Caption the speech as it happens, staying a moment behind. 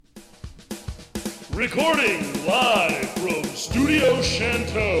Recording live from Studio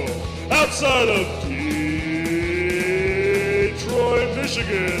Chanteau, outside of Detroit,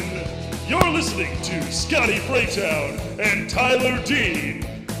 Michigan. You're listening to Scotty, Fraytown, and Tyler Dean,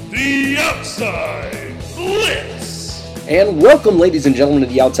 the Outside Blitz. And welcome, ladies and gentlemen, to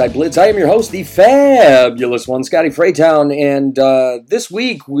the Outside Blitz. I am your host, the fabulous one, Scotty Fraytown, and this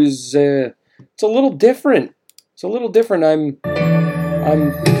week was it's a little different. It's a little different. I'm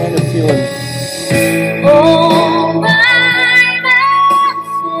kind of feeling.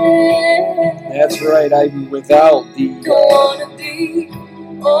 That's right. I'm without the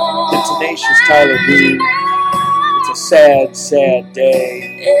tenacious Tyler Dean. It's a sad, sad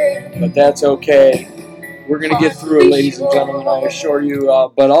day, but that's okay. We're going to get through it, ladies and gentlemen, I assure you.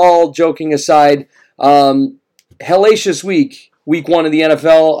 But all joking aside, hellacious week. Week one of the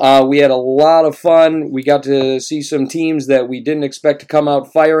NFL. We had a lot of fun. We got to see some teams that we didn't expect to come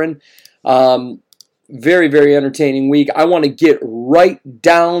out firing. Very, very entertaining week. I want to get right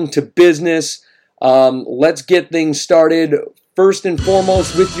down to business. Let's get things started. First and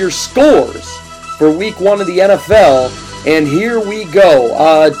foremost with your scores for week one of the NFL. And here we go.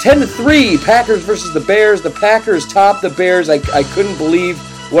 10-3, Packers versus the Bears. The Packers topped the Bears. I couldn't believe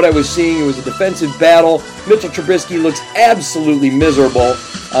what I was seeing. It was a defensive battle. Mitchell Trubisky looks absolutely miserable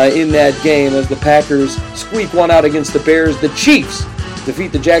in that game as the Packers squeak one out against the Bears. The Chiefs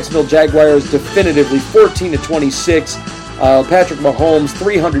defeat the Jacksonville Jaguars definitively 14-26. Patrick Mahomes,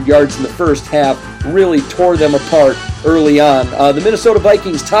 300 yards in the first half, really tore them apart early on. The Minnesota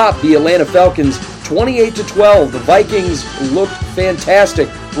Vikings topped the Atlanta Falcons 28-12. The Vikings looked fantastic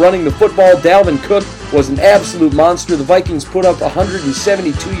running the football. Dalvin Cook was an absolute monster. The Vikings put up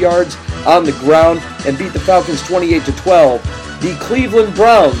 172 yards on the ground and beat the Falcons 28-12. The Cleveland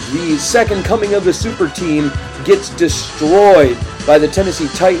Browns, the second coming of the super team, gets destroyed by the Tennessee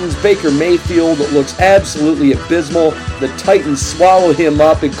Titans. Baker Mayfield looks absolutely abysmal. The Titans swallow him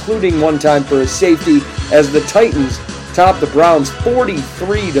up, including one time for a safety, as the Titans top the Browns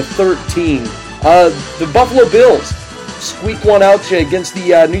 43-13. The Buffalo Bills squeak one out against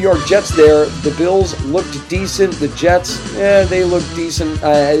the New York Jets there. The Bills looked decent. The Jets, they looked decent.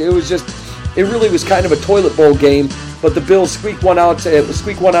 It really was kind of a toilet bowl game. But the Bills squeak one out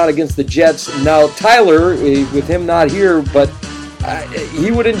against the Jets. Now Tyler, with him not here, but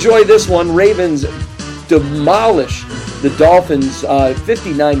he would enjoy this one. Ravens demolish the Dolphins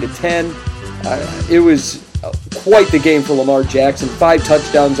 59-10. It was quite the game for Lamar Jackson. 5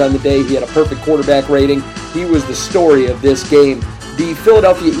 touchdowns on the day. He had a perfect quarterback rating. He was the story of this game. The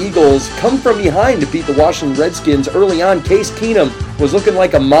Philadelphia Eagles come from behind to beat the Washington Redskins early on. Case Keenum was looking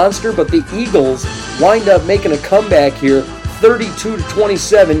like a monster, but the Eagles wind up making a comeback here.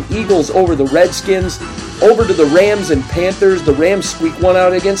 32-27, Eagles over the Redskins. Over to the Rams and Panthers. The Rams squeak one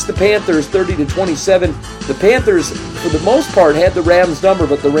out against the Panthers, 30-27. The Panthers, for the most part, had the Rams number,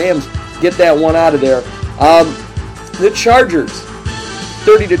 but the Rams get that one out of there. The Chargers,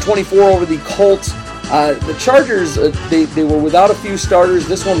 30-24 over the Colts. The Chargers, they were without a few starters.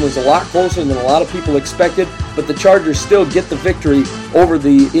 This one was a lot closer than a lot of people expected, but the Chargers still get the victory over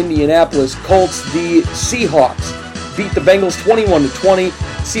the Indianapolis Colts. The Seahawks beat the Bengals 21-20.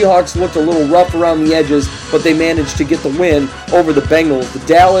 Seahawks looked a little rough around the edges, but they managed to get the win over the Bengals. The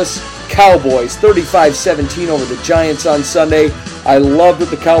Dallas Cowboys, 35-17 over the Giants on Sunday. I loved what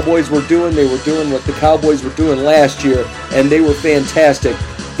the Cowboys were doing. They were doing what the Cowboys were doing last year, and they were fantastic.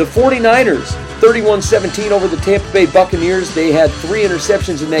 The 49ers, 31-17 over the Tampa Bay Buccaneers. They had 3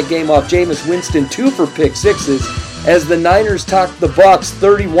 interceptions in that game off Jameis Winston, 2 for pick sixes, as the Niners topped the Bucs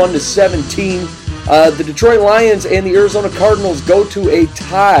 31-17. The Detroit Lions and the Arizona Cardinals go to a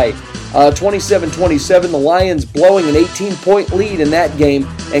tie, 27-27. The Lions blowing an 18-point lead in that game,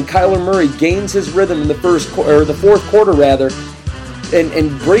 and Kyler Murray gains his rhythm in the fourth quarter,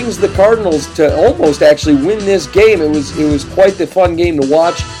 and brings the Cardinals to almost actually win this game. It was quite the fun game to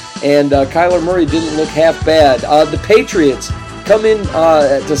watch, and Kyler Murray didn't look half bad. The Patriots come in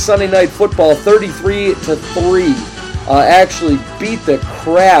to Sunday Night Football 33-3. Actually beat the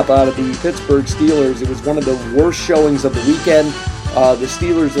crap out of the Pittsburgh Steelers. It was one of the worst showings of the weekend. The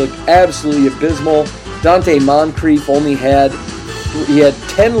Steelers looked absolutely abysmal. Dante Moncrief had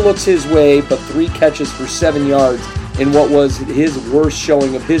 10 looks his way, but 3 catches for 7 yards in what was his worst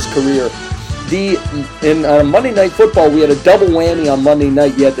showing of his career. In Monday Night Football, we had a double whammy on Monday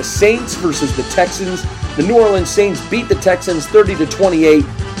night. You had the Saints versus the Texans. The New Orleans Saints beat the Texans 30-28.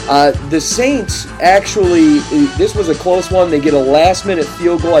 The Saints, actually, this was a close one. They get a last-minute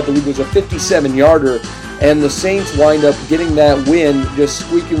field goal. I believe it was a 57-yarder. And the Saints wind up getting that win, just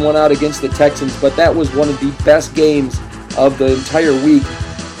squeaking one out against the Texans. But that was one of the best games of the entire week.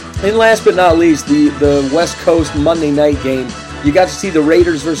 And last but not least, the West Coast Monday night game. You got to see the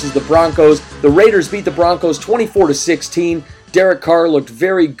Raiders versus the Broncos. The Raiders beat the Broncos 24-16. Derek Carr looked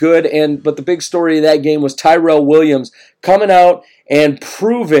very good, but the big story of that game was Tyrell Williams coming out and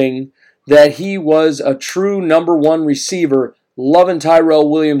proving that he was a true number one receiver. Loving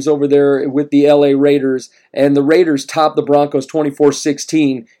Tyrell Williams over there with the LA Raiders. And the Raiders topped the Broncos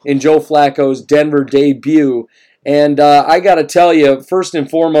 24-16 in Joe Flacco's Denver debut. And I got to tell you, first and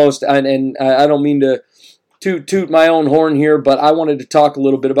foremost, and I don't mean to toot my own horn here, but I wanted to talk a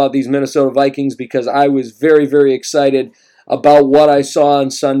little bit about these Minnesota Vikings because I was very, very excited about what I saw on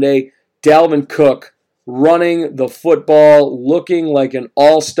Sunday. Dalvin Cook running the football, looking like an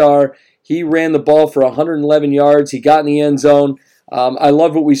all-star. He ran the ball for 111 yards. He got in the end zone. I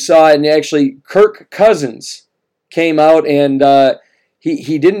love what we saw. And actually, Kirk Cousins came out, and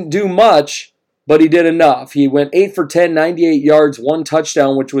he didn't do much, but he did enough. He went 8 for 10, 98 yards, 1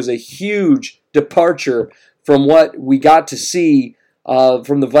 touchdown, which was a huge departure from what we got to see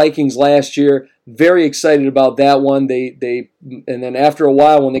from the Vikings last year. Very excited about that one. And then after a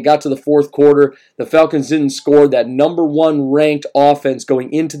while, when they got to the fourth quarter, the Falcons didn't score. That number one ranked offense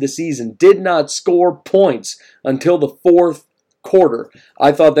going into the season did not score points until the fourth quarter.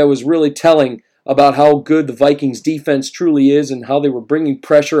 I thought that was really telling about how good the Vikings defense truly is and how they were bringing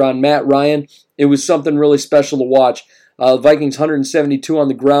pressure on Matt Ryan. It was something really special to watch. Vikings 172 on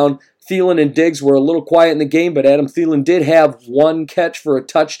the ground. Thielen and Diggs were a little quiet in the game, but Adam Thielen did have 1 catch for a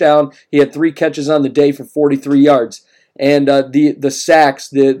touchdown. He had 3 catches on the day for 43 yards. And the sacks,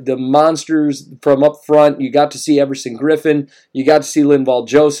 the monsters from up front, you got to see Everson Griffin, you got to see Linval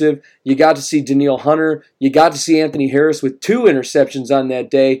Joseph, you got to see Danielle Hunter, you got to see Anthony Harris with 2 interceptions on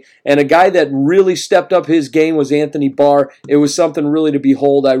that day. And a guy that really stepped up his game was Anthony Barr. It was something really to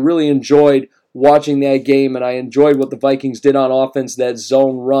behold. I really enjoyed watching that game, and I enjoyed what the Vikings did on offense, that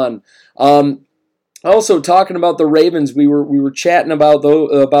zone run. Also, talking about the Ravens, we were chatting about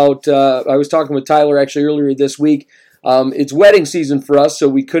I was talking with Tyler actually earlier this week. It's wedding season for us, so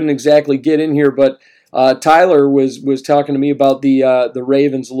we couldn't exactly get in here, but Tyler was talking to me about the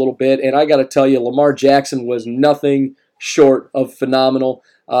Ravens a little bit, and I got to tell you, Lamar Jackson was nothing short of phenomenal.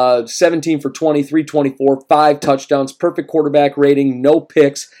 17 for 20, 324, 5 touchdowns, perfect quarterback rating, no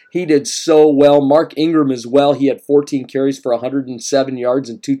picks. He did so well. Mark Ingram as well. He had 14 carries for 107 yards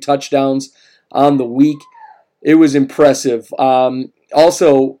and 2 touchdowns on the week. It was impressive.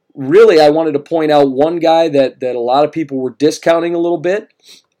 Also, really, I wanted to point out one guy that a lot of people were discounting a little bit,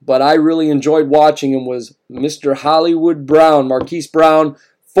 but I really enjoyed watching him, was Mr. Hollywood Brown, Marquise Brown.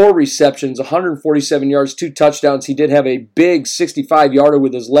 4 receptions, 147 yards, 2 touchdowns. He did have a big 65-yarder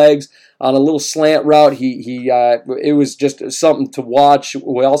with his legs on a little slant route. It was just something to watch.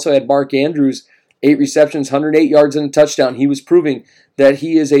 We also had Mark Andrews, 8 receptions, 108 yards and a touchdown. He was proving that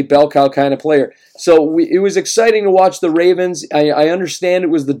he is a bell cow kind of player. So it was exciting to watch the Ravens. I understand it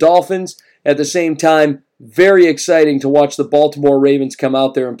was the Dolphins. At the same time, very exciting to watch the Baltimore Ravens come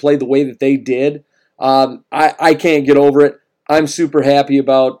out there and play the way that they did. I can't get over it. I'm super happy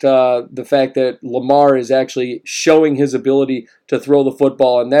about the fact that Lamar is actually showing his ability to throw the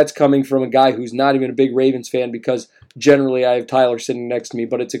football, and that's coming from a guy who's not even a big Ravens fan because generally I have Tyler sitting next to me,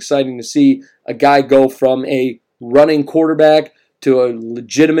 but it's exciting to see a guy go from a running quarterback to a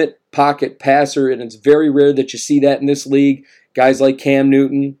legitimate pocket passer, and it's very rare that you see that in this league. Guys like Cam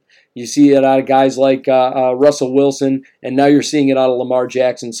Newton, you see it out of guys like Russell Wilson, and now you're seeing it out of Lamar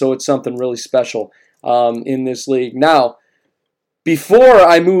Jackson, so it's something really special in this league. Now, before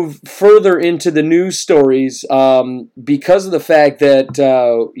I move further into the news stories, because of the fact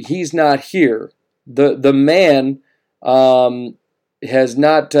that he's not here, the man has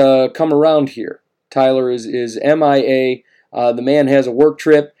not come around here. Tyler is MIA. The man has a work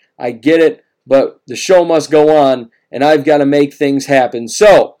trip. I get it, but the show must go on, and I've got to make things happen.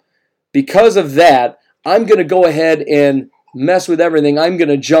 So, because of that, I'm going to go ahead and mess with everything. I'm going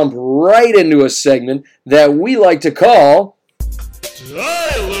to jump right into a segment that we like to call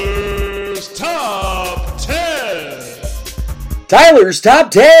Tyler's Top 10. Tyler's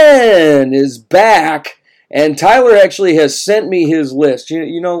Top 10 is back, and Tyler actually has sent me his list.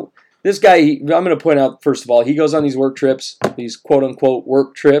 You know, this guy, I'm going to point out, first of all, he goes on these work trips, these quote-unquote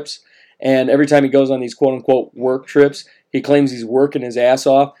work trips, and every time he goes on these quote-unquote work trips, he claims he's working his ass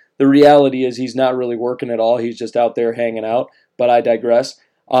off. The reality is he's not really working at all. He's just out there hanging out, but I digress.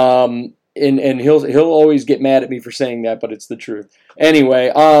 And he'll always get mad at me for saying that, but it's the truth.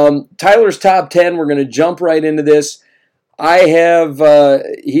 Anyway, Tyler's Top 10, we're going to jump right into this. I have,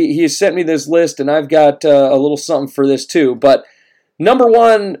 he has sent me this list, and I've got a little something for this too. But number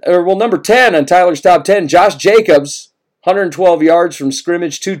 10 on Tyler's Top 10, Josh Jacobs. 112 yards from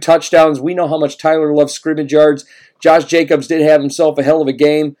scrimmage, 2 touchdowns. We know how much Tyler loves scrimmage yards. Josh Jacobs did have himself a hell of a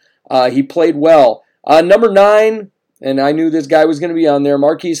game. He played well. Number 9, and I knew this guy was going to be on there,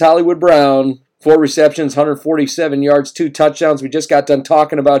 Marquise Hollywood Brown, 4 receptions, 147 yards, 2 touchdowns. We just got done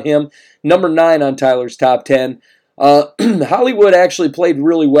talking about him. Number 9 on Tyler's top 10. Hollywood actually played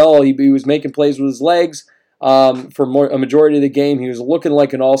really well. He was making plays with his legs for a majority of the game. He was looking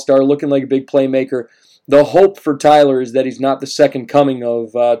like an all-star, looking like a big playmaker. The hope for Tyler is that he's not the second coming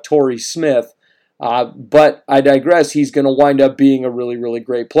of Torrey Smith. But I digress. He's going to wind up being a really, really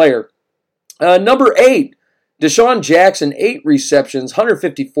great player. Number 8, Deshaun Jackson, 8 receptions,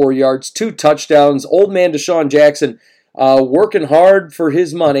 154 yards, 2 touchdowns. Old man Deshaun Jackson working hard for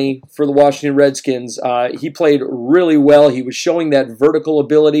his money for the Washington Redskins. He played really well. He was showing that vertical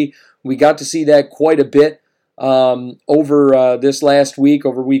ability. We got to see that quite a bit over this last week,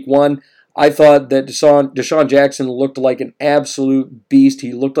 over week 1. I thought that Deshaun Jackson looked like an absolute beast.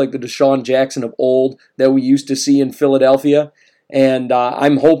 He looked like the Deshaun Jackson of old that we used to see in Philadelphia. And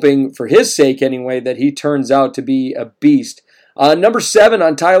I'm hoping, for his sake anyway, that he turns out to be a beast. Number 7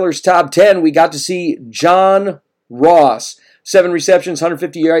 on Tyler's top 10, we got to see John Ross. 7 receptions,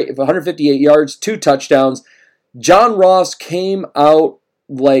 158 yards, 2 touchdowns. John Ross came out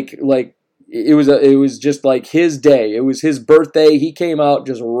like it was just like his day. It was his birthday. He came out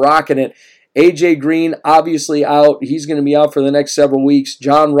just rocking it. A.J. Green obviously out. He's going to be out for the next several weeks.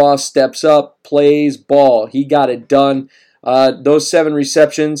 John Ross steps up, plays ball. He got it done. Those 7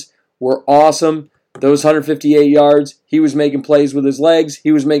 receptions were awesome. Those 158 yards, he was making plays with his legs.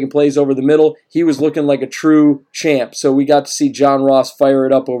 He was making plays over the middle. He was looking like a true champ. So we got to see John Ross fire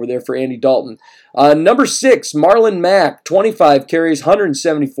it up over there for Andy Dalton. Number 6, Marlon Mack, 25 carries,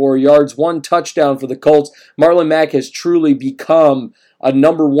 174 yards, 1 touchdown for the Colts. Marlon Mack has truly become a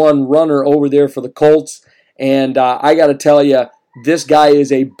number 1 runner over there for the Colts. And I got to tell you, this guy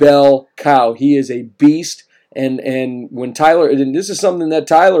is a bell cow. He is a beast. And when Tyler, and this is something that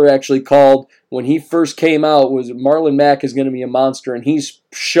Tyler actually called when he first came out, was Marlon Mack is going to be a monster, and he's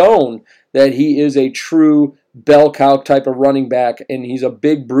shown that he is a true bell cow type of running back, and he's a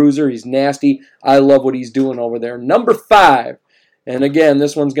big bruiser. He's nasty. I love what he's doing over there. Number 5, and again,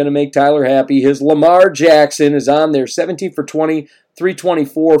 this one's going to make Tyler happy. His Lamar Jackson is on there, 17 for 20,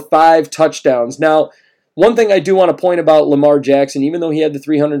 324, 5 touchdowns. Now, one thing I do want to point about Lamar Jackson, even though he had the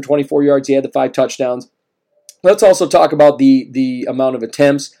 324 yards, he had the 5 touchdowns. Let's also talk about the amount of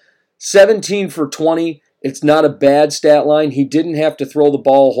attempts. 17 for 20. It's not a bad stat line. He didn't have to throw the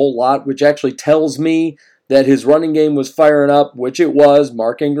ball a whole lot, which actually tells me that his running game was firing up, which it was.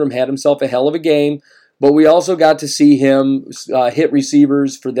 Mark Ingram had himself a hell of a game. But we also got to see him hit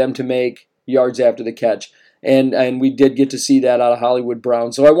receivers for them to make yards after the catch. And we did get to see that out of Hollywood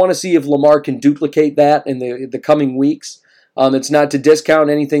Brown. So I want to see if Lamar can duplicate that in the coming weeks. It's not to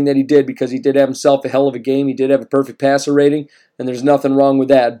discount anything that he did, because he did have himself a hell of a game. He did have a perfect passer rating, and there's nothing wrong with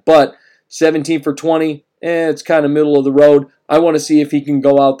that. But 17 for 20, it's kind of middle of the road. I want to see if he can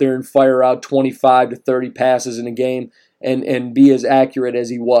go out there and fire out 25 to 30 passes in a game and be as accurate as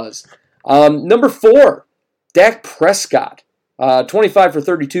he was. Number 4, Dak Prescott. 25 for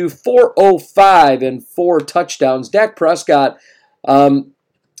 32, 405, and 4 touchdowns. Dak Prescott,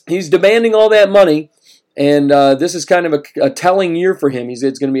 he's demanding all that money. And this is kind of a telling year for him.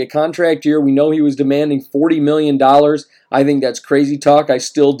 It's going to be a contract year. We know he was demanding $40 million. I think that's crazy talk. I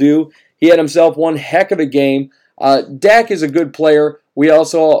still do. He had himself one heck of a game. Dak is a good player.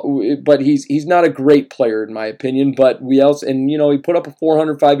 But he's not a great player in my opinion. But he put up a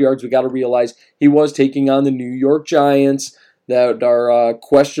 405 yards. We got to realize he was taking on the New York Giants that are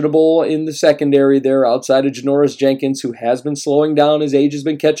questionable in the secondary there, outside of Janoris Jenkins, who has been slowing down. His age has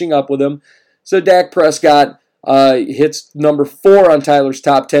been catching up with him. So Dak Prescott hits number 4 on Tyler's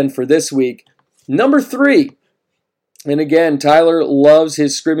top 10 for this week. Number 3, and again, Tyler loves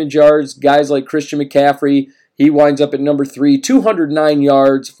his scrimmage yards. Guys like Christian McCaffrey, he winds up at number 3, 209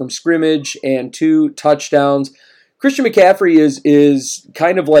 yards from scrimmage and 2 touchdowns. Christian McCaffrey is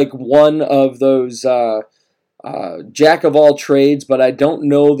kind of like one of those jack of all trades, but I don't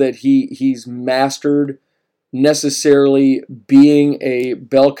know that he's mastered necessarily being a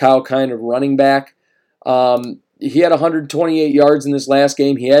bell cow kind of running back. He had 128 yards in this last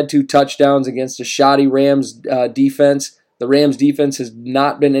game. He had 2 touchdowns against a shoddy Rams defense. The Rams defense has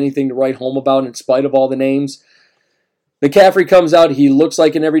not been anything to write home about in spite of all the names. McCaffrey comes out. He looks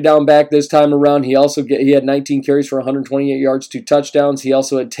like an every down back this time around. He had 19 carries for 128 yards, 2 touchdowns. He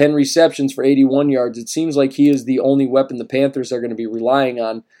also had 10 receptions for 81 yards. It seems like he is the only weapon the Panthers are going to be relying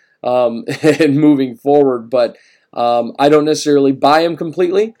on and moving forward, but I don't necessarily buy him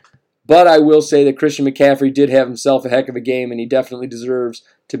completely. But I will say that Christian McCaffrey did have himself a heck of a game, and he definitely deserves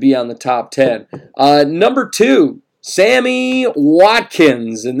to be on the top 10. Number 2, Sammy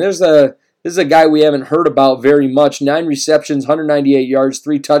Watkins. And this is a guy we haven't heard about very much. 9 receptions, 198 yards,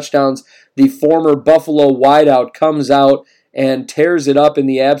 3 touchdowns. The former Buffalo wideout comes out and tears it up in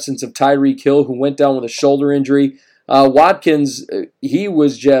the absence of Tyreek Hill, who went down with a shoulder injury. Watkins, he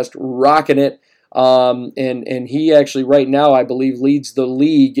was just rocking it. And he actually right now, I believe, leads the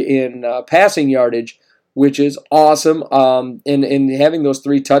league in passing yardage, which is awesome. And having those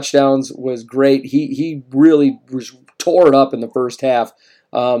 3 touchdowns was great. He really was tore it up in the first half,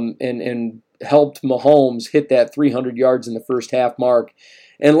 and helped Mahomes hit that 300 yards in the first half mark.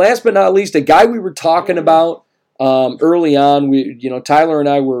 And last but not least, a guy we were talking about early on. Tyler and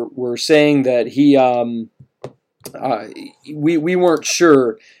I were saying that we weren't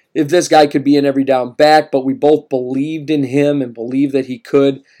sure if this guy could be an every down back, but we both believed in him and believed that he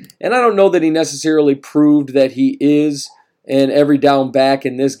could. And I don't know that he necessarily proved that he is an every down back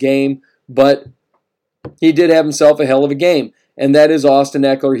in this game, but he did have himself a hell of a game. And that is Austin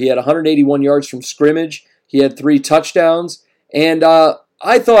Eckler. He had 181 yards from scrimmage. He had 3 touchdowns. And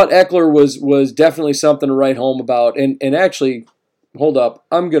I thought Eckler was definitely something to write home about. And actually, hold up,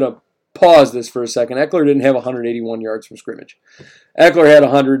 I'm going to pause this for a second. Eckler didn't have 181 yards from scrimmage. Eckler had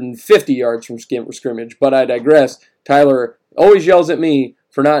 150 yards from scrimmage, but I digress. Tyler always yells at me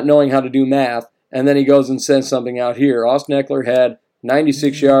for not knowing how to do math, and then he goes and says something out here. Austin Eckler had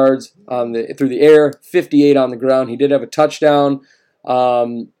 96 yards through the air, 58 on the ground. He did have a touchdown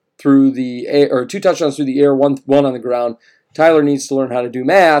through the air, or 2 touchdowns through the air, one on the ground. Tyler needs to learn how to do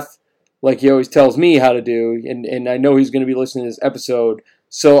math, like he always tells me how to do, and I know he's going to be listening to this episode.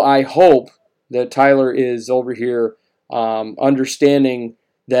 So I hope that Tyler is over here understanding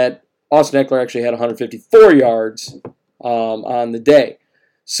that Austin Eckler actually had 154 yards on the day.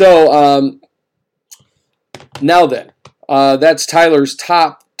 So now then, that's Tyler's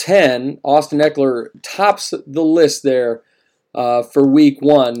top 10. Austin Eckler tops the list there for week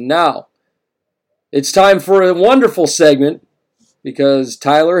 1. Now, it's time for a wonderful segment because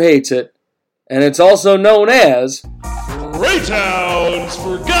Tyler hates it, and it's also known as Fraytown's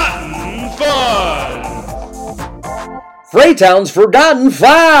Forgotten 5. Fraytown's Forgotten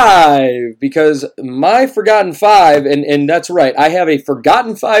 5, because my Forgotten 5, and that's right, I have a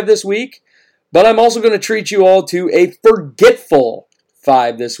Forgotten 5 this week, but I'm also going to treat you all to a Forgetful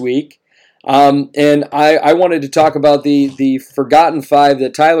 5 this week. And I wanted to talk about the Forgotten 5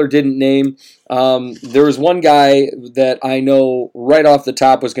 that Tyler didn't name. There was one guy that I know right off the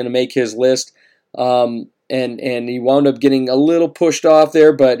top was going to make his list, and he wound up getting a little pushed off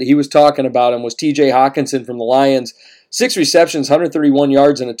there, but he was talking about him, was T.J. Hawkinson from the Lions. 6 receptions, 131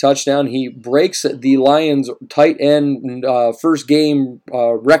 yards, and a touchdown. He breaks the Lions' tight end first game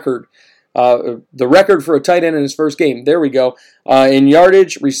record. The record for a tight end in his first game. There we go. In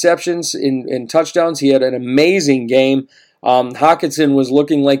yardage, receptions, in touchdowns, he had an amazing game. Hawkinson was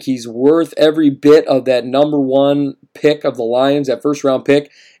looking like he's worth every bit of that number 1 pick of the Lions, that first-round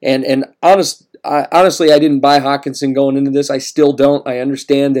pick. And honestly, I didn't buy Hawkinson going into this. I still don't. I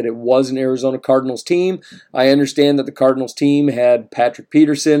understand that it was an Arizona Cardinals team. I understand that the Cardinals team had Patrick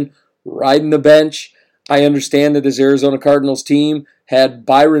Peterson riding the bench. I understand that this Arizona Cardinals team had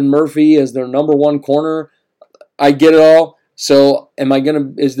Byron Murphy as their number 1 corner. I get it all. So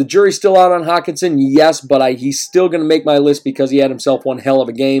is the jury still out on Hawkinson? Yes, but he's still going to make my list because he had himself one hell of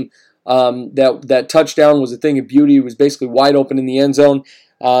a game. That touchdown was a thing of beauty. He was basically wide open in the end zone.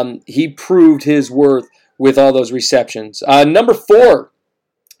 He proved his worth with all those receptions. Number 4,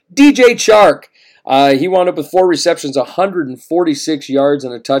 DJ Chark. He wound up with 4 receptions, 146 yards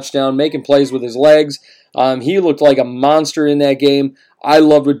and a touchdown, making plays with his legs. He looked like a monster in that game. I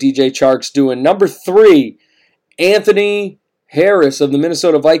loved what DJ Chark's doing. Number 3, Anthony Harris of the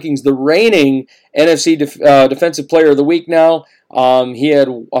Minnesota Vikings, the reigning NFC Defensive Player of the Week now. He had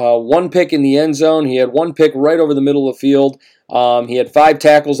 1 pick in the end zone. He had 1 pick right over the middle of the field. He had 5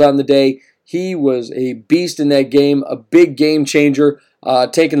 tackles on the day. He was a beast in that game, a big game changer,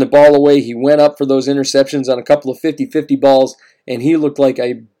 taking the ball away. He went up for those interceptions on a couple of 50-50 balls, and he looked like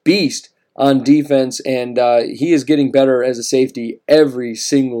a beast on defense, and he is getting better as a safety every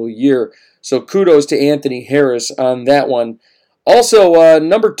single year. So kudos to Anthony Harris on that one. Also,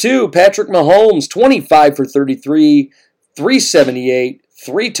 number 2, Patrick Mahomes, 25 for 33, 378,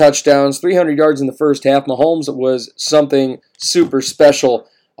 3 touchdowns, 300 yards in the first half. Mahomes was something super special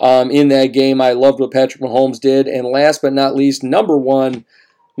in that game. I loved what Patrick Mahomes did. And last but not least, number 1,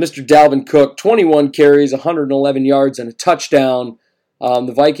 Mr. Dalvin Cook, 21 carries, 111 yards, and a touchdown.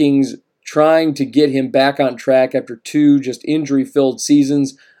 The Vikings trying to get him back on track after 2 just injury-filled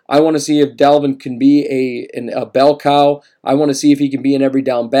seasons. I want to see if Dalvin can be a bell cow. I want to see if he can be an every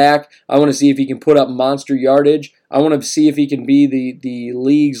down back. I want to see if he can put up monster yardage. I want to see if he can be the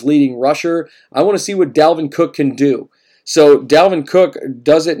league's leading rusher. I want to see what Dalvin Cook can do. So Dalvin Cook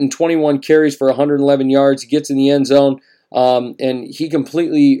does it in 21 carries for 111 yards. He gets in the end zone, and he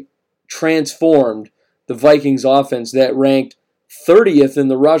completely transformed the Vikings offense that ranked 30th in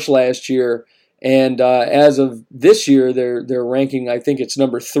the rush last year. And as of this year, they're ranking, I think it's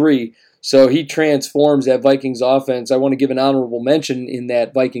number 3. So he transforms that Vikings offense. I want to give an honorable mention in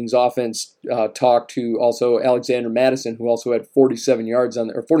that Vikings offense talk to also Alexander Madison, who also had 49 yards on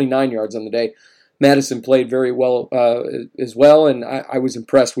the day. Madison played very well as well, and I was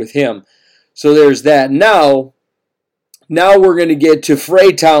impressed with him. So there's that. Now we're going to get to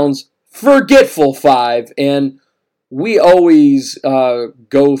Fraytown's Forgetful 5, and we always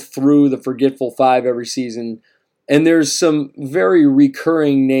go through the Forgetful 5 every season, and there's some very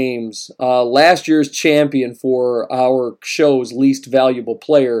recurring names. Last year's champion for our show's least valuable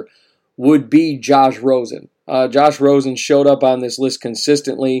player would be Josh Rosen. Josh Rosen showed up on this list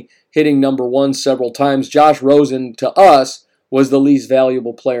consistently, hitting number 1 several times. Josh Rosen, to us, was the least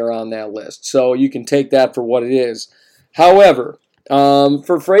valuable player on that list, so you can take that for what it is. However,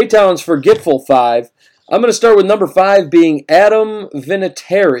 for Fraytown's Forgetful 5, I'm going to start with number 5 being Adam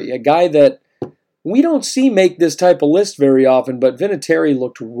Vinatieri, a guy that we don't see make this type of list very often, but Vinatieri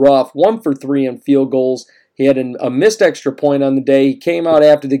looked rough. 1 for 3 on field goals. He had a missed extra point on the day. He came out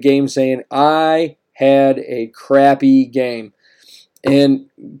after the game saying, I had a crappy game. And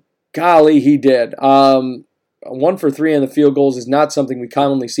golly, he did. 1 for 3 on the field goals is not something we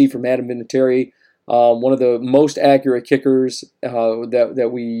commonly see from Adam Vinatieri. One of the most accurate kickers that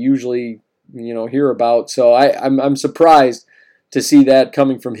we usually hear about. So I'm surprised to see that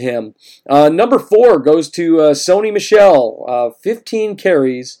coming from him. Number 4 goes to Sony Michel. 15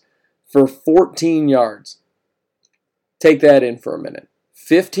 carries for 14 yards. Take that in for a minute.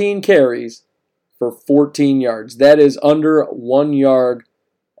 15 carries for 14 yards. That is under 1 yard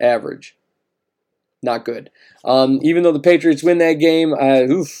average. Not good. Even though the Patriots win that game,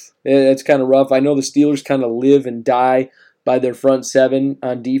 it's kind of rough. I know the Steelers kind of live and die by their front 7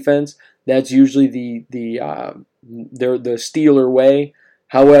 on defense. That's usually the Steeler way.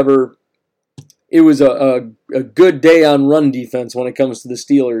 However, it was a good day on run defense when it comes to the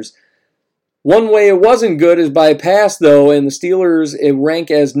Steelers. One way it wasn't good is by pass, though, and the Steelers rank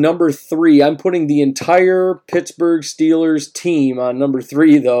as number 3. I'm putting the entire Pittsburgh Steelers team on number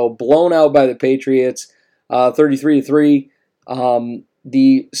 3, though, blown out by the Patriots, 33-3.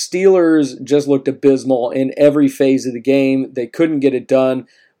 The Steelers just looked abysmal in every phase of the game. They couldn't get it done.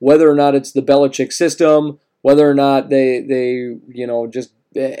 Whether or not it's the Belichick system, whether or not they just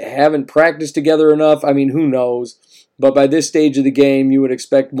haven't practiced together enough, I mean, who knows? But by this stage of the game, you would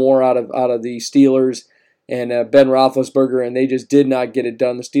expect more out of the Steelers and Ben Roethlisberger, and they just did not get it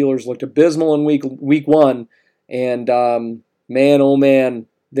done. The Steelers looked abysmal in week 1, and man, oh man,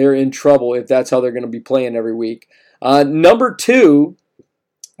 they're in trouble if that's how they're going to be playing every week. Number 2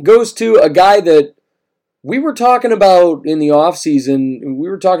 goes to a guy that we were talking about in the offseason. We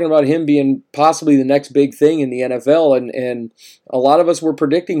were talking about him being possibly the next big thing in the NFL, and a lot of us were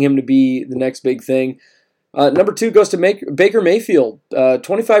predicting him to be the next big thing. Number 2 goes to Baker Mayfield.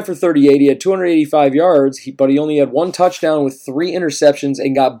 25 for 38. He had 285 yards, but he only had 1 touchdown with 3 interceptions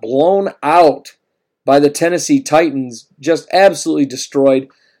and got blown out by the Tennessee Titans. Just absolutely destroyed.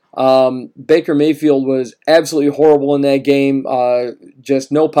 Baker Mayfield was absolutely horrible in that game.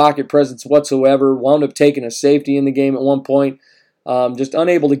 Just no pocket presence whatsoever. Wound up taking a safety in the game at one point. Just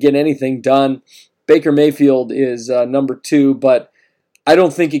unable to get anything done. Baker Mayfield is number 2, but I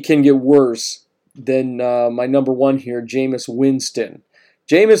don't think it can get worse than my number 1 here, Jameis Winston.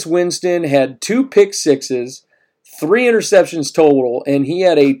 Jameis Winston had 2 pick sixes, 3 interceptions total, and he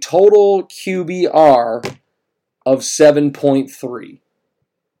had a total QBR of 7.3.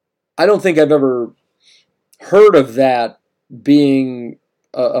 I don't think I've ever heard of that being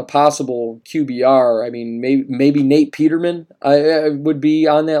a possible QBR. I mean, maybe Nate Peterman would be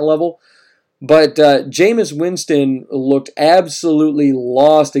on that level. But Jameis Winston looked absolutely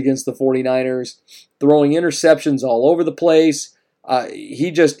lost against the 49ers, throwing interceptions all over the place.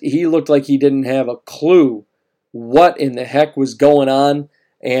 He looked like he didn't have a clue what in the heck was going on.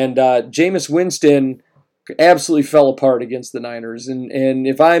 And Jameis Winston absolutely fell apart against the Niners. And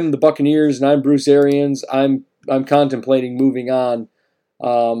if I'm the Buccaneers and I'm Bruce Arians, I'm contemplating moving on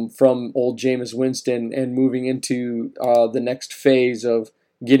from old Jameis Winston and moving into the next phase of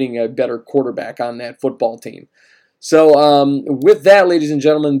getting a better quarterback on that football team. So with that, ladies and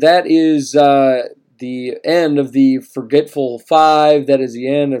gentlemen, that is the the end of the Forgetful 5. That is the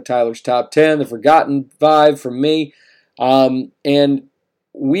end of Tyler's Top 10, the Forgotten 5 from me. And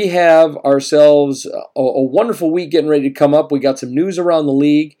we have ourselves a wonderful week getting ready to come up. We got some news around the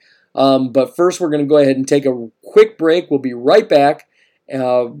league. But first, we're going to go ahead and take a quick break. We'll be right back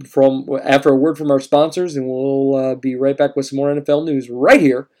after a word from our sponsors, and we'll be right back with some more NFL news right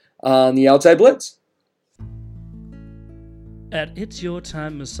here on the Outside Blitz. At It's Your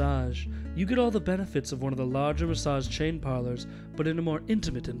Time Massage, you get all the benefits of one of the larger massage chain parlors, but in a more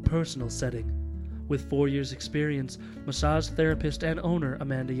intimate and personal setting. With 4 years' experience, massage therapist and owner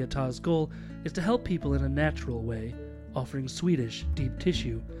Amanda Yatta's goal is to help people in a natural way, offering Swedish, deep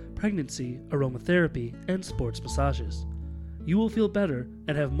tissue, pregnancy, aromatherapy, and sports massages. You will feel better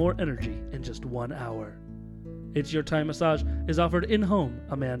and have more energy in just 1 hour. It's Your Time Massage is offered in-home,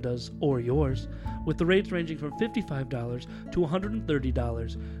 Amanda's or yours, with the rates ranging from $55 to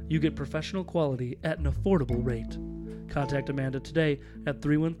 $130. You get professional quality at an affordable rate. Contact Amanda today at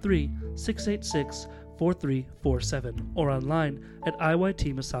 313-686-4347 or online at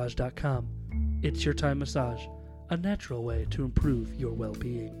iytmassage.com. It's Your Time Massage, a natural way to improve your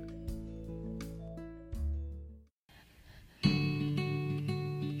well-being.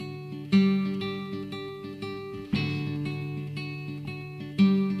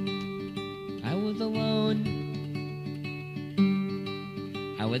 I was alone.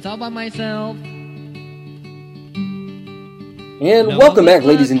 I was all by myself. And welcome back,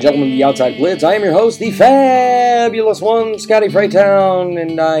 ladies and gentlemen, to the Outside Blitz. I am your host, the fabulous one, Scotty Fraytown,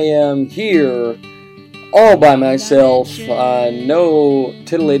 and I am here all by myself. No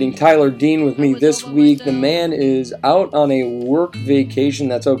titillating Tyler Dean with me this week. The man is out on a work vacation.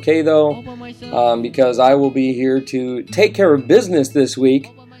 That's okay, though, because I will be here to take care of business this week.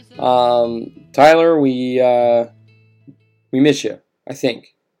 Tyler, we miss you. I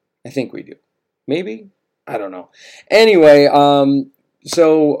think we do. Maybe? I don't know. Anyway,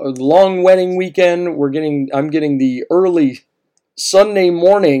 so long wedding weekend. I'm getting the early Sunday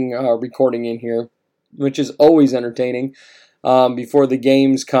morning recording in here, which is always entertaining. Before the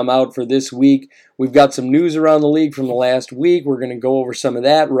games come out for this week, we've got some news around the league from the last week. We're going to go over some of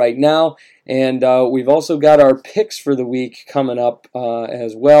that right now, and we've also got our picks for the week coming up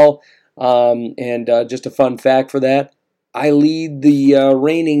as well. And just a fun fact for that. I lead the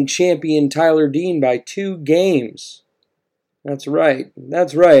reigning champion Tyler Dean by 2 games. That's right.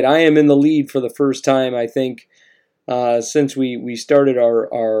 I am in the lead for the first time, I think, since we started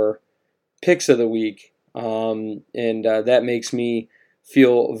our picks of the week. And that makes me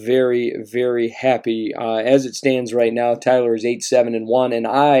feel very, very happy. As it stands right now, Tyler is 8-7-1, and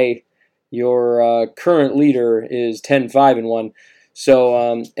your current leader, is 10-5-1.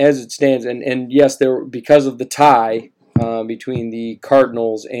 So as it stands, and yes, because of the tie between the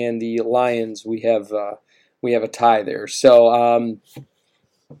Cardinals and the Lions, we have a tie there. So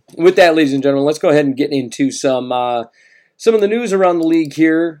with that, ladies and gentlemen, let's go ahead and get into some of the news around the league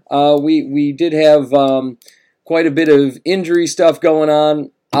here. We did have quite a bit of injury stuff going on.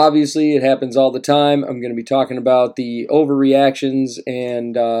 Obviously, it happens all the time. I'm going to be talking about the overreactions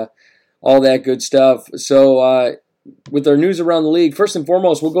and all that good stuff. So with our news around the league, first and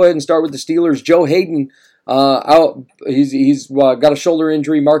foremost, we'll go ahead and start with the Steelers. Joe Hayden out. He's got a shoulder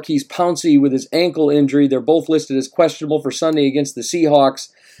injury. Marquise Pouncey with his ankle injury. They're both listed as questionable for Sunday against the Seahawks.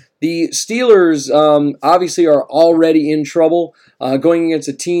 The Steelers obviously are already in trouble. Going against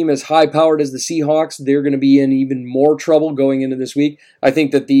a team as high-powered as the Seahawks, they're going to be in even more trouble going into this week. I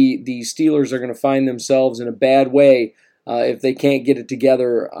think that the Steelers are going to find themselves in a bad way if they can't get it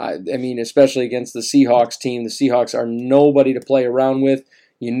together. I mean, especially against the Seahawks team. The Seahawks are nobody to play around with.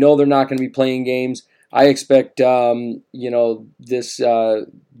 You know they're not going to be playing games. I expect, the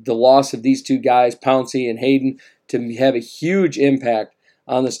loss of these two guys, Pouncey and Hayden, to have a huge impact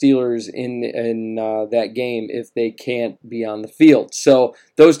on the Steelers in that game if they can't be on the field. So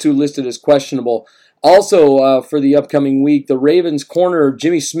those two listed as questionable. Also, for the upcoming week, the Ravens corner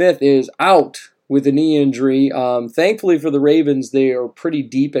Jimmy Smith is out with a knee injury. Thankfully for the Ravens, they are pretty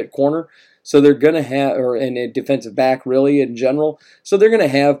deep at corner. So they're going to have, and a defensive back really in general. So they're going to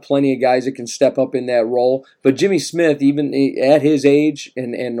have plenty of guys that can step up in that role. But Jimmy Smith, even at his age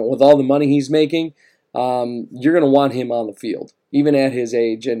and with all the money he's making, you're going to want him on the field, even at his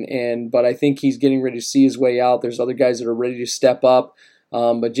age. But I think he's getting ready to see his way out. There's other guys that are ready to step up.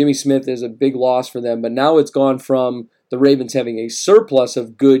 But Jimmy Smith is a big loss for them. But now it's gone from the Ravens having a surplus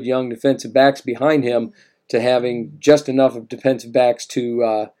of good young defensive backs behind him to having just enough of defensive backs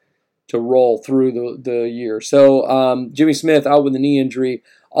to roll through the year. So Jimmy Smith out with a knee injury.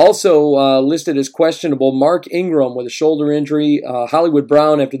 Also listed as questionable, Mark Ingram with a shoulder injury. Hollywood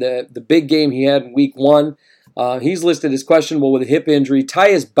Brown, after the big game he had in week 1, he's listed as questionable with a hip injury.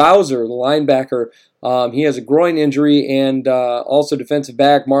 Tyus Bowser, the linebacker, he has a groin injury. And also defensive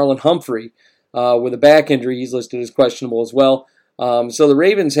back Marlon Humphrey with a back injury. He's listed as questionable as well. So the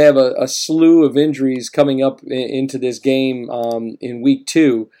Ravens have a slew of injuries coming up into this game in week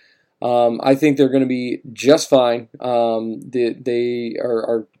 2. I think they're going to be just fine. They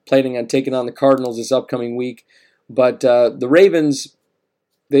are planning on taking on the Cardinals this upcoming week. But the Ravens,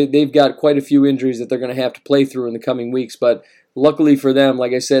 they've got quite a few injuries that they're going to have to play through in the coming weeks. But luckily for them,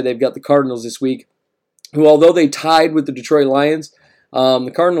 like I said, they've got the Cardinals this week, who, although they tied with the Detroit Lions,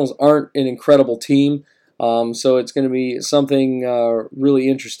 the Cardinals aren't an incredible team. So it's going to be something really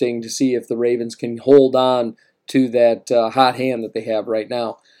interesting to see if the Ravens can hold on to that hot hand that they have right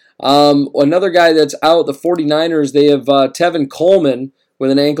now. Another guy that's out, the 49ers, they have Tevin Coleman with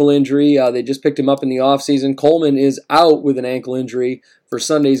an ankle injury. They just picked him up in the offseason. Coleman is out with an ankle injury for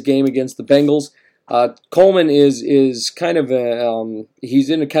Sunday's game against the Bengals. Coleman is kind of he's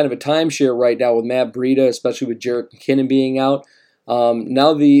in a kind of a timeshare right now with Matt Breida, especially with Jerick McKinnon being out.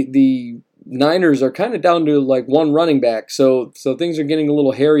 Now the Niners are kind of down to like one running back, so things are getting a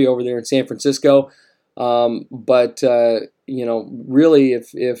little hairy over there in San Francisco. But really,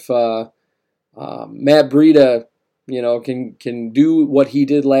 if Matt Breida, can do what he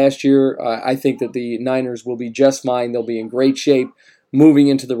did last year, I think that the Niners will be just fine. They'll be in great shape moving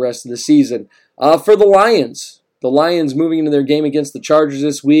into the rest of the season. For the Lions moving into their game against the Chargers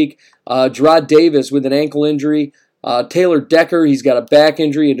this week, Gerard Davis with an ankle injury. Taylor Decker, he's got a back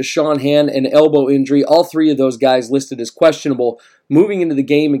injury, a Deshaun Hand, an elbow injury. All three of those guys listed as questionable moving into the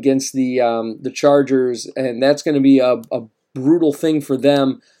game against the Chargers, and that's going to be a brutal thing for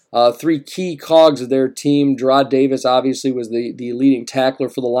them. 3 key cogs of their team. Gerard Davis obviously was the leading tackler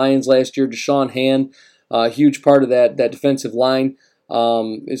for the Lions last year. Deshaun Hand, a huge part of that defensive line.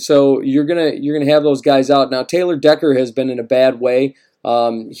 So you're gonna have those guys out. Now Taylor Decker has been in a bad way.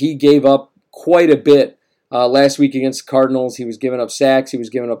 He gave up quite a bit last week against the Cardinals. He was giving up sacks. He was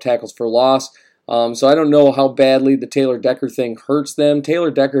giving up tackles for loss. So I don't know how badly the Taylor Decker thing hurts them.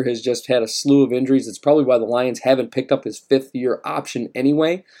 Taylor Decker has just had a slew of injuries. It's probably why the Lions haven't picked up his 5th-year option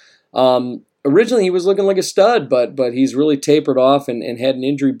anyway. Originally, he was looking like a stud, but he's really tapered off and had an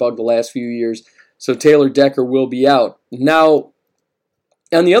injury bug the last few years. So Taylor Decker will be out. Now,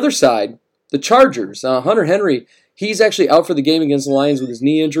 on the other side, the Chargers, Hunter Henry, he's actually out for the game against the Lions with his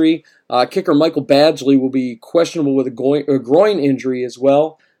knee injury. Kicker Michael Badgley will be questionable with a groin injury as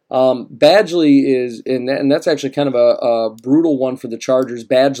well. Badgley is, and that's actually kind of a brutal one for the Chargers,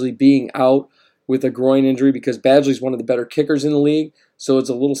 Badgley being out with a groin injury, because Badgley's one of the better kickers in the league, so it's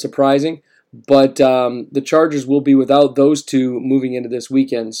a little surprising. But the Chargers will be without those two moving into this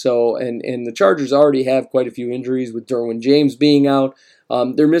weekend. So, and the Chargers already have quite a few injuries with Derwin James being out.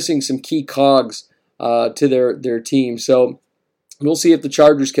 They're missing some key cogs to their team. So we'll see if the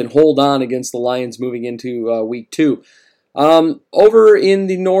Chargers can hold on against the Lions moving into week 2. Over in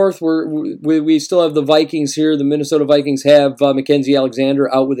the North, we still have the Vikings here. The Minnesota Vikings have Mackenzie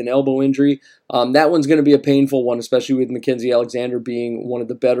Alexander out with an elbow injury. That one's going to be a painful one, especially with Mackenzie Alexander being one of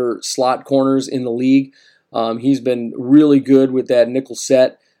the better slot corners in the league. He's been really good with that nickel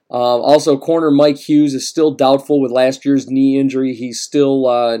set. Also, corner Mike Hughes is still doubtful with last year's knee injury. He's still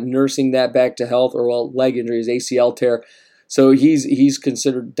nursing that back to health, or leg injury, his ACL tear. So he's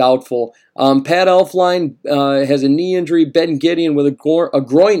considered doubtful. Pat Elflein has a knee injury. Ben Gideon with a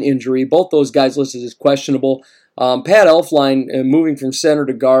groin injury. Both those guys listed as questionable. Pat Elflein, moving from center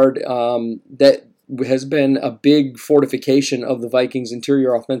to guard, that has been a big fortification of the Vikings'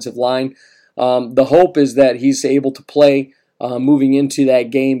 interior offensive line. The hope is that he's able to play moving into that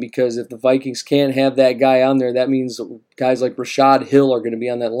game, because if the Vikings can't have that guy on there, that means guys like Rashad Hill are going to be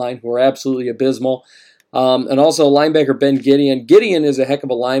on that line, who are absolutely abysmal. And also linebacker Ben Gideon. Gideon is a heck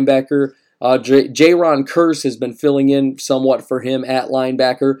of a linebacker. Jaron Kearse has been filling in somewhat for him at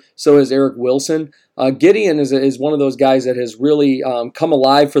linebacker. So has Eric Wilson. Gideon is one of those guys that has really come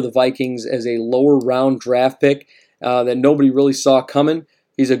alive for the Vikings as a lower round draft pick that nobody really saw coming.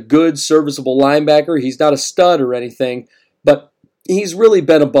 He's a good, serviceable linebacker. He's not a stud or anything, but he's really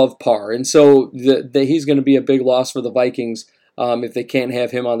been above par. And so he's going to be a big loss for the Vikings if they can't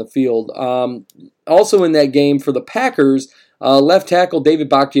have him on the field. Also in that game for the Packers, left tackle David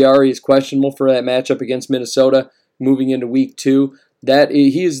Bakhtiari is questionable for that matchup against Minnesota moving into week 2.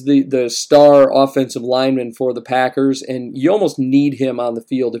 He is the star offensive lineman for the Packers, and you almost need him on the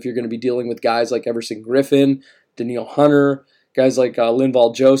field if you're going to be dealing with guys like Everson Griffin, Danielle Hunter, guys like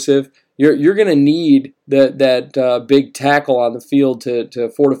Linval Joseph. you're going to need that big tackle on the field to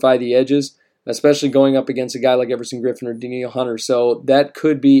fortify the edges, especially going up against a guy like Everson Griffin or Danielle Hunter. So that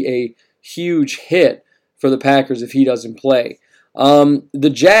could be a huge hit for the Packers if he doesn't play. The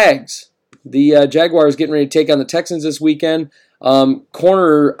Jaguars getting ready to take on the Texans this weekend.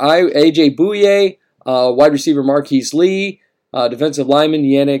 Corner A.J. Bouye, wide receiver Marquise Lee, defensive lineman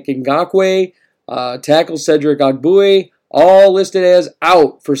Yannick Ngakoue, tackle Cedric Ogbuie, all listed as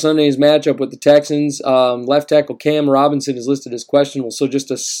out for Sunday's matchup with the Texans. Left tackle Cam Robinson is listed as questionable, so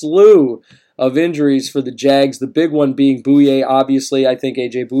just a slew of injuries for the Jags. The big one being Bouye, obviously. I think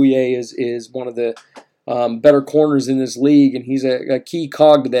A.J. Bouye is one of the better corners in this league, and he's a key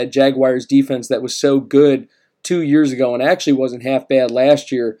cog to that Jaguars defense that was so good 2 years ago and actually wasn't half bad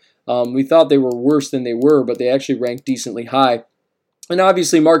last year. We thought they were worse than they were, but they actually ranked decently high. And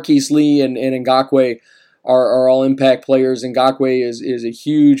obviously Marquise Lee and Ngakoue are all impact players. Ngakoue is a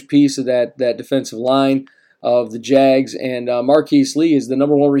huge piece of that defensive line of the Jags, and Marquise Lee is the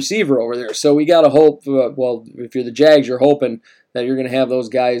number one receiver over there. So we got to hope, if you're the Jags, you're hoping that you're going to have those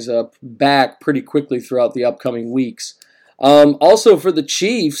guys back pretty quickly throughout the upcoming weeks. Also for the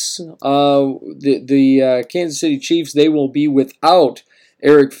Chiefs, the Kansas City Chiefs, they will be without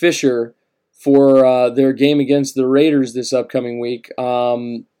Eric Fisher for their game against the Raiders this upcoming week.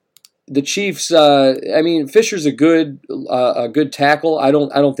 The Chiefs, Fisher's a good tackle. I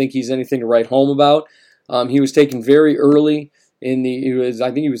don't think he's anything to write home about. He was taken very early I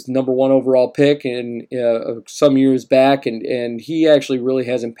think he was number one overall pick in some years back, and he actually really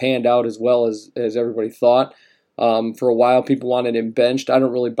hasn't panned out as well as everybody thought. For a while, people wanted him benched. I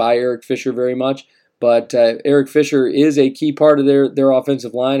don't really buy Eric Fisher very much, but Eric Fisher is a key part of their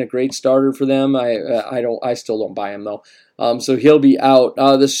offensive line, a great starter for them. I still don't buy him though. So he'll be out.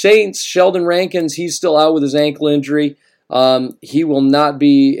 The Saints, Sheldon Rankins, he's still out with his ankle injury. He will not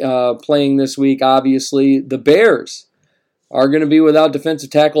be playing this week, obviously. The Bears are going to be without defensive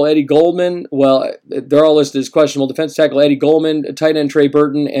tackle Eddie Goldman. Well, they're all listed as questionable. Defensive tackle Eddie Goldman, tight end Trey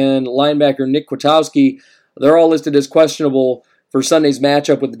Burton, and linebacker Nick Kwiatkowski. They're all listed as questionable for Sunday's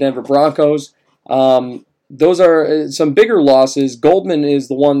matchup with the Denver Broncos. Those are some bigger losses. Goldman is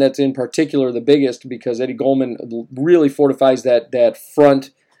the one that's in particular the biggest because Eddie Goldman really fortifies that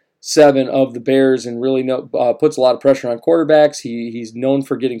front seven of the Bears and really puts a lot of pressure on quarterbacks. He's known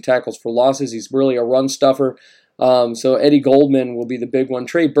for getting tackles for losses. He's really a run stuffer. So Eddie Goldman will be the big one.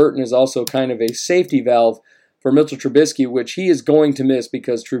 Trey Burton is also kind of a safety valve for Mitchell Trubisky, which he is going to miss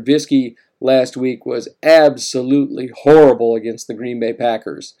because Trubisky last week was absolutely horrible against the Green Bay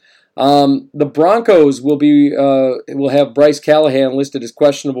Packers. The Broncos will have Bryce Callahan listed as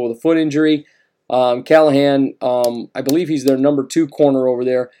questionable with a foot injury. Callahan, I believe he's their number 2 corner over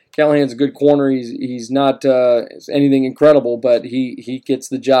there. Callahan's a good corner. He's not anything incredible, but he gets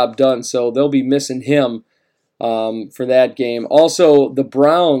the job done. So they'll be missing him for that game. Also, the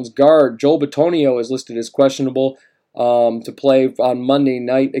Browns guard Joel Bitonio is listed as questionable to play on Monday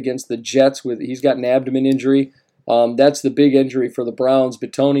night against the Jets. He's got an abdomen injury. That's the big injury for the Browns.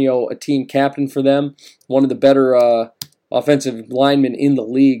 Bitonio, a team captain for them, one of the better offensive linemen in the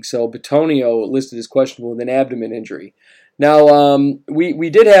league. So Bitonio listed as questionable with an abdomen injury. Now, we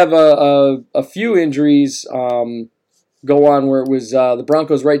did have a few injuries go on where it was the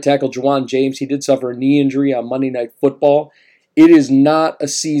Broncos' right tackle, Juwan James. He did suffer a knee injury on Monday Night Football. It is not a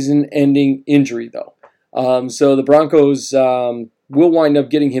season-ending injury, though. So the Broncos will wind up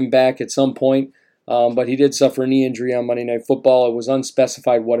getting him back at some point. But he did suffer a knee injury on Monday Night Football. It was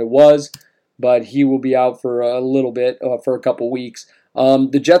unspecified what it was, but he will be out for a little bit, for a couple weeks.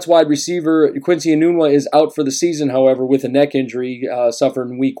 The Jets wide receiver, Quincy Enunwa, is out for the season, however, with a neck injury suffered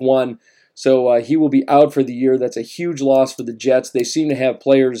in Week 1. So he will be out for the year. That's a huge loss for the Jets. They seem to have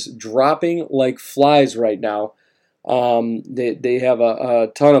players dropping like flies right now. They have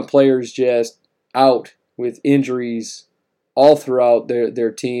a ton of players just out with injuries all throughout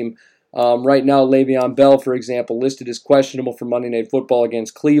their team. Right now, Le'Veon Bell, for example, listed as questionable for Monday Night Football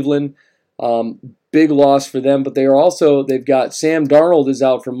against Cleveland. Big loss for them, but they've got Sam Darnold is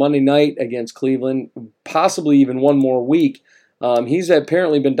out for Monday night against Cleveland, possibly even one more week. He's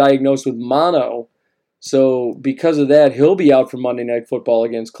apparently been diagnosed with mono, so because of that, he'll be out for Monday Night Football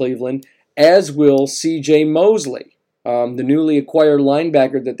against Cleveland, as will C.J. Mosley, the newly acquired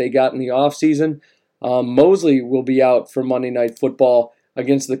linebacker that they got in the offseason. Mosley will be out for Monday Night Football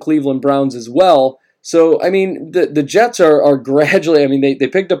against the Cleveland Browns as well. So, I mean, the Jets are gradually, I mean, they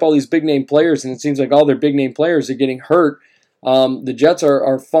picked up all these big-name players, and it seems like all their big-name players are getting hurt. The Jets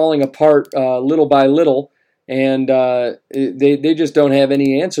are falling apart little by little, and they just don't have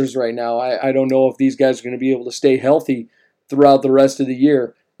any answers right now. I don't know if these guys are going to be able to stay healthy throughout the rest of the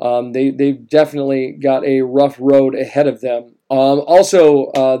year. They've definitely got a rough road ahead of them.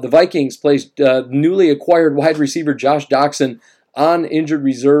 Also, the Vikings placed newly acquired wide receiver Josh Doxson on injured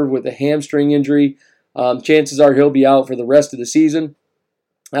reserve with a hamstring injury. Chances are he'll be out for the rest of the season.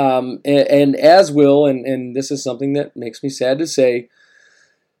 And as will, and this is something that makes me sad to say,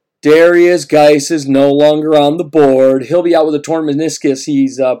 Darius Geis is no longer on the board. He'll be out with a torn meniscus.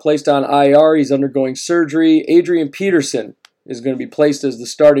 He's placed on IR. He's undergoing surgery. Adrian Peterson is going to be placed as the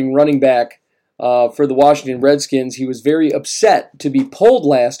starting running back for the Washington Redskins. He was very upset to be pulled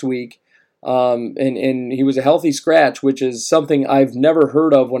last week, and he was a healthy scratch, which is something I've never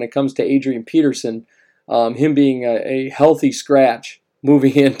heard of when it comes to Adrian Peterson, him being a healthy scratch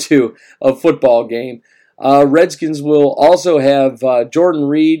moving into a football game. Redskins will also have Jordan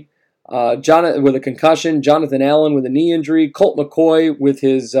Reed Jonathan with a concussion, Jonathan Allen with a knee injury, Colt McCoy with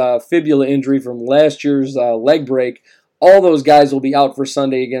his fibula injury from last year's leg break. All those guys will be out for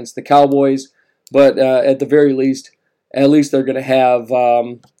Sunday against the Cowboys, but at the very least, at least they're going to have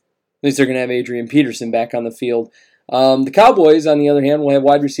Adrian Peterson back on the field. The Cowboys, on the other hand, will have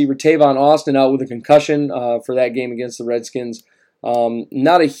wide receiver Tavon Austin out with a concussion for that game against the Redskins.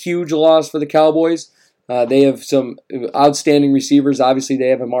 Not a huge loss for the Cowboys. They have some outstanding receivers. Obviously, they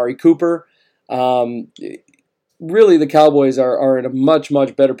have Amari Cooper. Really, the Cowboys are in a much,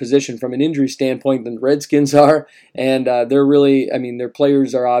 much better position from an injury standpoint than the Redskins are. And their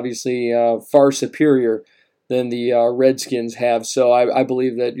players are obviously far superior than the Redskins have. So I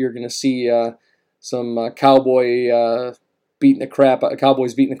believe that you're going to see some Cowboys beating the crap out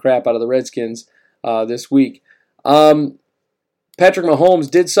of the Redskins this week. Patrick Mahomes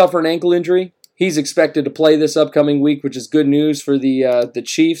did suffer an ankle injury. He's expected to play this upcoming week, which is good news for the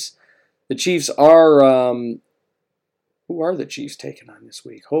Chiefs. The Chiefs are who are the Chiefs taking on this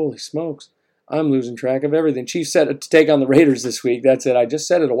week? Holy smokes. I'm losing track of everything. Chiefs set to take on the Raiders this week. That's it. I just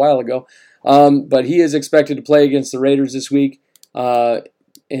said it a while ago. But he is expected to play against the Raiders this week.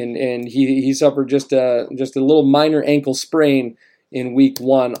 And he suffered just a little minor ankle sprain in week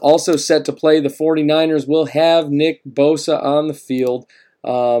 1. Also set to play, the 49ers will have Nick Bosa on the field.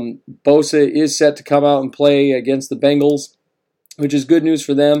 Bosa is set to come out and play against the Bengals, which is good news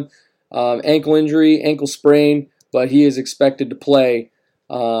for them. Ankle injury, ankle sprain, but he is expected to play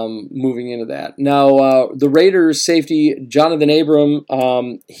moving into that. Now, the Raiders safety, Jonathan Abram,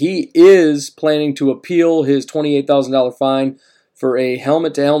 he is planning to appeal his $28,000 fine for a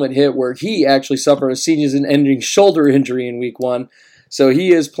helmet-to-helmet hit where he actually suffered a season-ending shoulder injury in week 1. So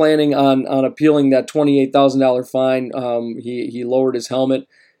he is planning on appealing that $28,000 fine. He lowered his helmet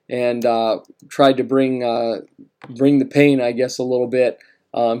and tried to bring the pain, I guess, a little bit.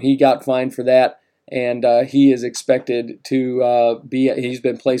 He got fined for that, and he is expected to he's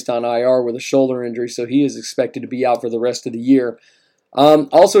been placed on IR with a shoulder injury, so he is expected to be out for the rest of the year.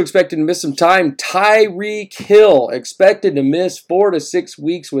 Also expected to miss some time, Tyreek Hill, expected to miss 4 to 6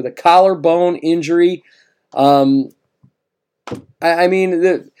 weeks with a collarbone injury. I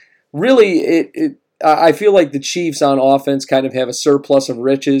feel like the Chiefs on offense kind of have a surplus of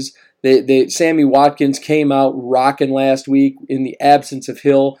riches. Sammy Watkins came out rocking last week in the absence of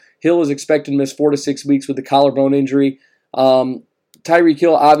Hill. Hill is expected to miss 4 to 6 weeks with the collarbone injury. Tyreek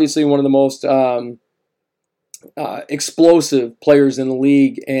Hill, obviously one of the most explosive players in the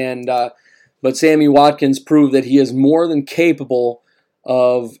league, but Sammy Watkins proved that he is more than capable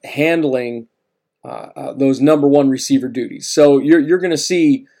of handling those number one receiver duties. So you're going to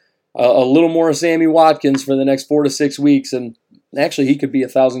see a little more of Sammy Watkins for the next 4 to 6 weeks, and actually he could be a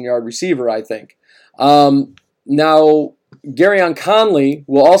 1,000-yard receiver, I think. Now, Garyon Conley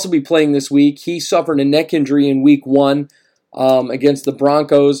will also be playing this week. He suffered a neck injury in week 1 against the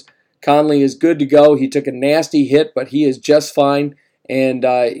Broncos. Conley is good to go. He took a nasty hit, but he is just fine, and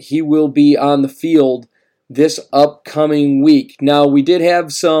he will be on the field this upcoming week. Now, we did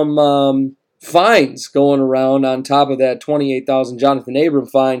have some fines going around on top of that $28,000 Jonathan Abram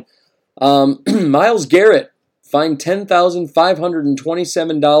fine. Myles Garrett fined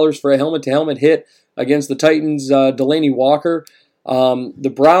 $10,527 for a helmet-to-helmet hit against the Titans' Delaney Walker.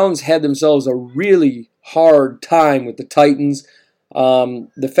 The Browns had themselves a really hard time with the Titans.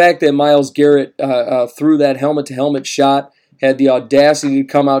 The fact that Myles Garrett threw that helmet-to-helmet shot, had the audacity to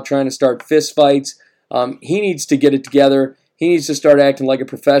come out trying to start fistfights. He needs to get it together. He needs to start acting like a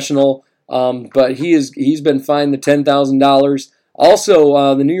professional. But he's been fined the $10,000.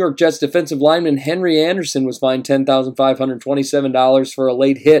 Also, the New York Jets defensive lineman Henry Anderson was fined $10,527 for a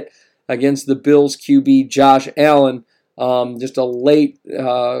late hit against the Bills QB Josh Allen. Just a late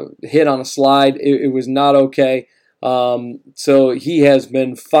hit on a slide. It was not okay. So he has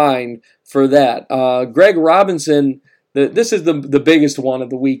been fined for that. Greg Robinson This is the biggest one of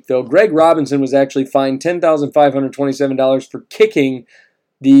the week, though. Greg Robinson was actually fined $10,527 for kicking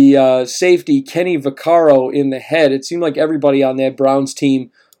the safety Kenny Vaccaro in the head. It seemed like everybody on that Browns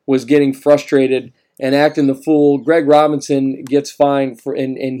team was getting frustrated and acting the fool. Greg Robinson gets fined,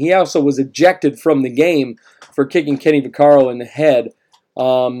 and he also was ejected from the game for kicking Kenny Vaccaro in the head.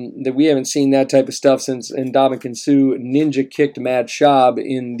 That we haven't seen that type of stuff since Ndamukong Suh ninja kicked Matt Schaub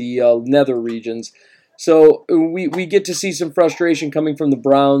in the nether regions. So we get to see some frustration coming from the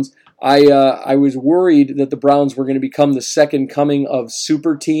Browns. I was worried that the Browns were going to become the second coming of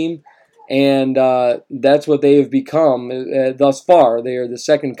Super Team, and that's what they have become thus far. They are the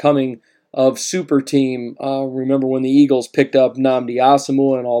second coming of Super Team. Remember when the Eagles picked up Nnamdi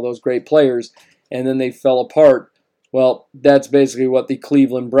Asomugha and all those great players, and then they fell apart? Well, that's basically what the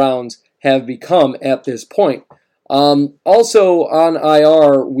Cleveland Browns have become at this point. Also on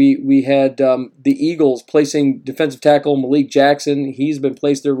IR, we had the Eagles placing defensive tackle Malik Jackson. He's been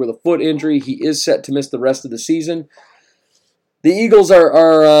placed there with a foot injury. He is set to miss the rest of the season. The Eagles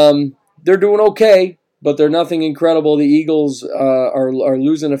are they're doing okay, but they're nothing incredible. The Eagles are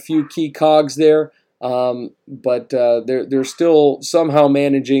losing a few key cogs there, but they're still somehow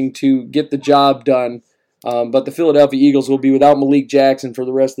managing to get the job done. But the Philadelphia Eagles will be without Malik Jackson for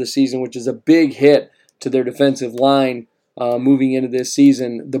the rest of the season, which is a big hit to their defensive line moving into this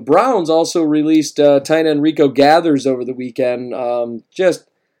season. The Browns also released tight end Rico Gathers over the weekend.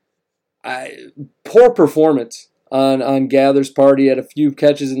 Poor performance on Gathers' part. He had a few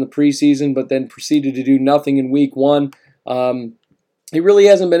catches in the preseason, but then proceeded to do nothing in week one. He really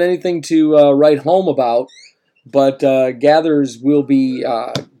hasn't been anything to write home about, but Gathers will be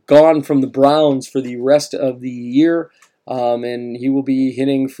gone from the Browns for the rest of the year. And he will be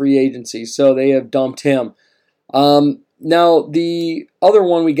hitting free agency, so they have dumped him. Now, the other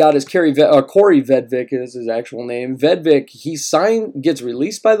one we got is Corey Vedvik is his actual name. Vedvik, he gets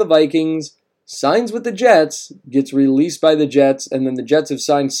released by the Vikings, signs with the Jets, gets released by the Jets, and then the Jets have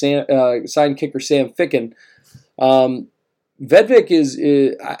signed kicker Sam Ficken. Vedvik is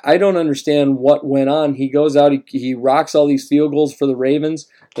I don't understand what went on. He goes out, he rocks all these field goals for the Ravens,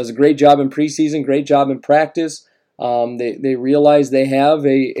 does a great job in preseason, great job in practice. They realize they have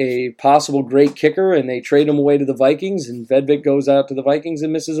a possible great kicker, and they trade him away to the Vikings, and Vedvik goes out to the Vikings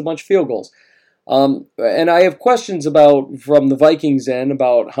and misses a bunch of field goals. And I have questions from the Vikings end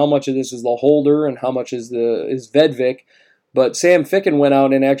about how much of this is the holder and how much is Vedvik. But Sam Ficken went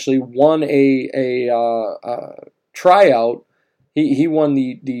out and actually won a tryout. He won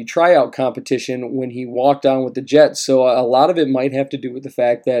the tryout competition when he walked on with the Jets. So a lot of it might have to do with the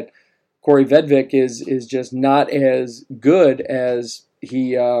fact that Corey Vedvik is just not as good as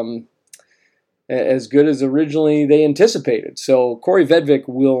originally they anticipated. So Corey Vedvik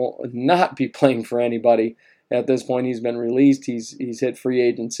will not be playing for anybody at this point. He's been released. He's hit free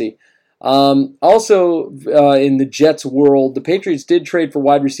agency. Also, in the Jets world, the Patriots did trade for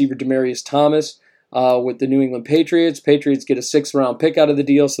wide receiver Demaryius Thomas with the New England Patriots. Patriots get a 6th-round pick out of the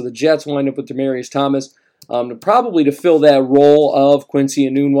deal, so the Jets wind up with Demaryius Thomas. Probably to fill that role of Quincy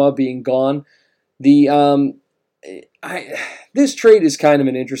Enunwa being gone. This trade is kind of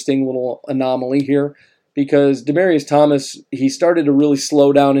an interesting little anomaly here because Demaryius Thomas, he started to really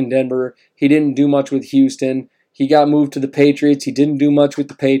slow down in Denver. He didn't do much with Houston. He got moved to the Patriots. He didn't do much with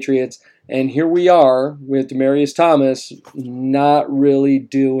the Patriots. And here we are with Demaryius Thomas not really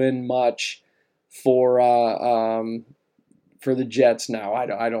doing much for the Jets now.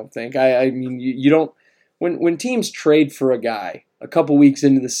 I don't think. I mean, you don't. When teams trade for a guy a couple weeks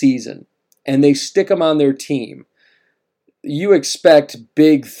into the season and they stick him on their team, you expect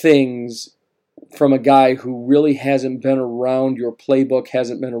big things from a guy who really hasn't been around your playbook,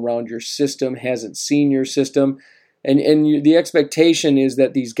 hasn't been around your system, hasn't seen your system. And the expectation is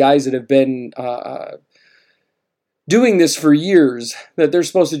that these guys that have been doing this for years, that they're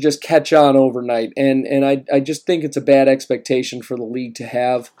supposed to just catch on overnight. And I just think it's a bad expectation for the league to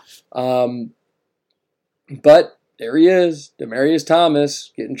have. But there he is, Demaryius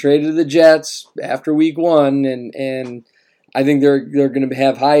Thomas, getting traded to the Jets after week one, and I think they're going to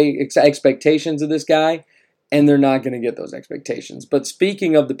have high expectations of this guy, and they're not going to get those expectations. But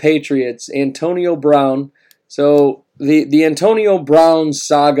speaking of the Patriots, Antonio Brown, so the Antonio Brown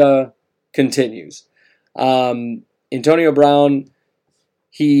saga continues. Antonio Brown,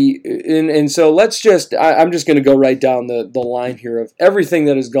 so let's just, I'm just going to go right down the line here of everything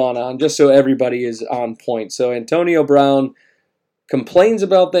that has gone on, just so everybody is on point. So Antonio Brown complains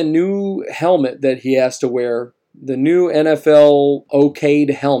about the new helmet that he has to wear, the new NFL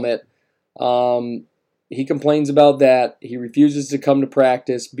okayed helmet. He complains about that. He refuses to come to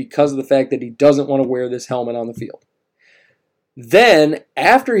practice because of the fact that he doesn't want to wear this helmet on the field. Then,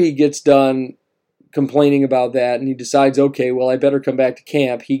 after he gets done complaining about that and he decides, okay, well, I better come back to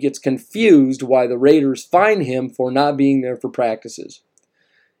camp, he gets confused why the Raiders fine him for not being there for practices,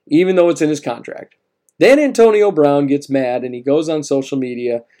 even though it's in his contract. Then Antonio Brown gets mad and he goes on social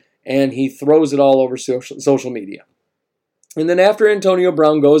media and he throws it all over social media. And then after Antonio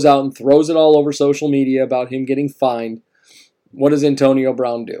Brown goes out and throws it all over social media about him getting fined, what does Antonio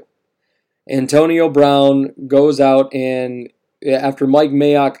Brown do? Antonio Brown goes out and after Mike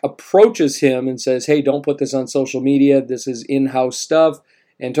Mayock approaches him and says, hey, don't put this on social media, this is in-house stuff,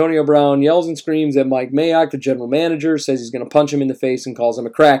 Antonio Brown yells and screams at Mike Mayock, the general manager, says he's going to punch him in the face and calls him a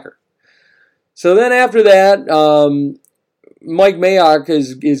cracker. So then after that, Mike Mayock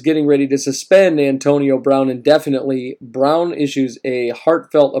is getting ready to suspend Antonio Brown indefinitely. Brown issues a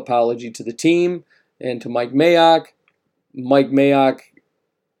heartfelt apology to the team and to Mike Mayock. Mike Mayock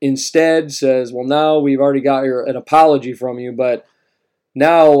instead says, well, now we've already got an apology from you, but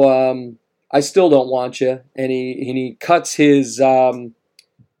now I still don't want you. And he cuts his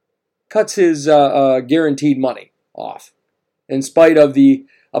guaranteed money off in spite of the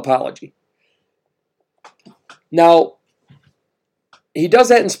apology. Now, he does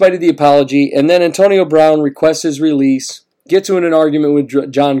that in spite of the apology, and then Antonio Brown requests his release, gets into an argument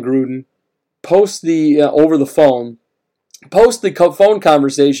with John Gruden, posts over the phone, post the phone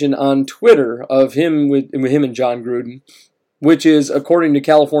conversation on Twitter of him with him and John Gruden, which is, according to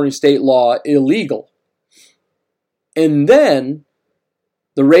California state law, illegal. And then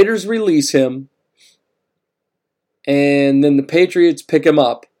the Raiders release him, and then the Patriots pick him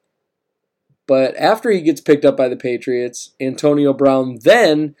up. But after he gets picked up by the Patriots, Antonio Brown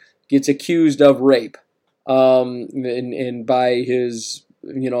then gets accused of rape, and by his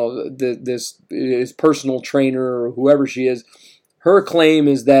his personal trainer or whoever she is. Her claim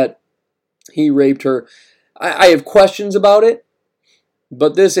is that he raped her. I have questions about it,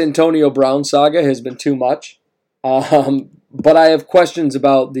 but this Antonio Brown saga has been too much. But I have questions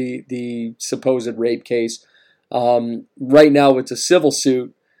about the supposed rape case. Right now it's a civil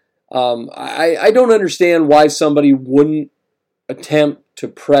suit. I don't understand why somebody wouldn't attempt to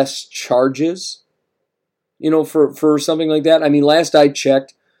press charges, for something like that. I mean, last I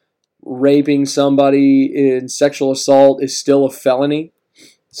checked, raping somebody in sexual assault is still a felony.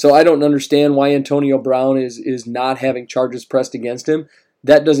 So I don't understand why Antonio Brown is not having charges pressed against him.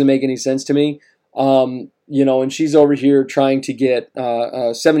 That doesn't make any sense to me. And she's over here trying to get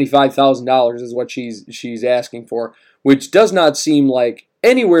 $75,000 is what she's asking for, which does not seem like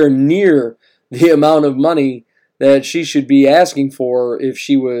anywhere near the amount of money that she should be asking for if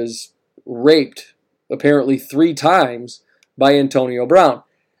she was raped apparently 3 times by Antonio Brown.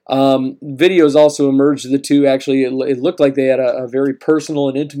 Videos also emerged of the two. Actually, it looked like they had a very personal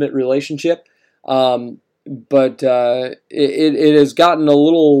and intimate relationship, but it has gotten a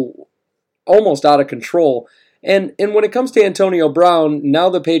little almost out of control. And when it comes to Antonio Brown, now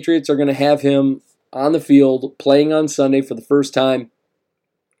the Patriots are going to have him on the field playing on Sunday for the first time.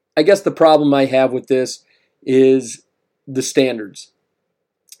 I guess the problem I have with this is the standards.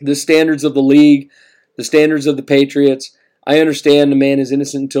 The standards of the league, the standards of the Patriots. I understand the man is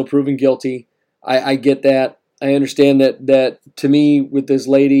innocent until proven guilty. I get that. I understand that to me, with this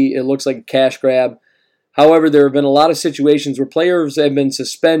lady, it looks like a cash grab. However, there have been a lot of situations where players have been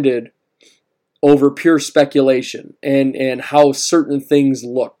suspended over pure speculation and how certain things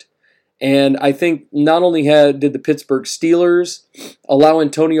looked. And I think not only did the Pittsburgh Steelers allow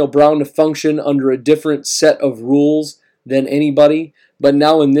Antonio Brown to function under a different set of rules than anybody, but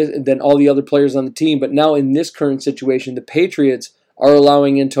now than all the other players on the team. But now in this current situation, the Patriots are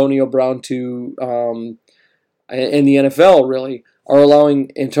allowing Antonio Brown to, and the NFL really, are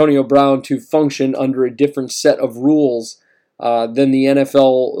allowing Antonio Brown to function under a different set of rules than the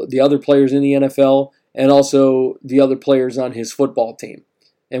NFL, the other players in the NFL, and also the other players on his football team.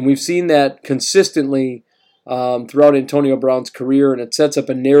 And we've seen that consistently throughout Antonio Brown's career, and it sets up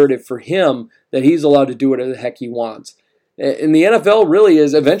a narrative for him that he's allowed to do whatever the heck he wants. And the NFL really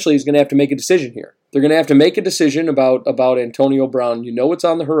eventually is going to have to make a decision here. They're going to have to make a decision about Antonio Brown. You know it's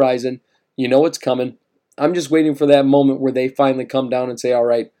on the horizon. You know it's coming. I'm just waiting for that moment where they finally come down and say, all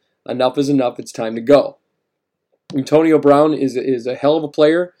right, enough is enough. It's time to go. Antonio Brown is a hell of a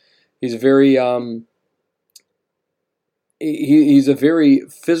player. He's a very he's a very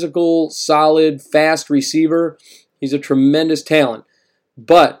physical, solid, fast receiver. He's a tremendous talent.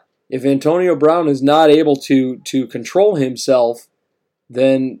 But if Antonio Brown is not able to control himself,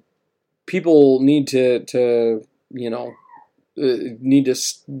 then people need to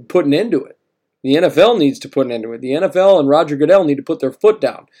put an end to it. The NFL needs to put an end to it. The NFL and Roger Goodell need to put their foot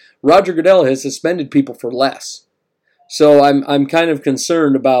down. Roger Goodell has suspended people for less. So I'm kind of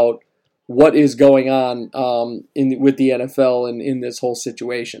concerned about what is going on with the NFL and in this whole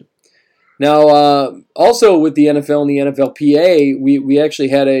situation. Now, also with the NFL and the NFLPA, we actually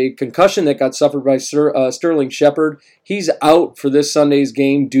had a concussion that got suffered by Sterling Shepard. He's out for this Sunday's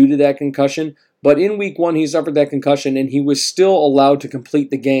game due to that concussion. But in Week 1, he suffered that concussion, and he was still allowed to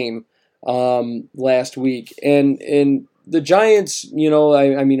complete the game last week. And the Giants,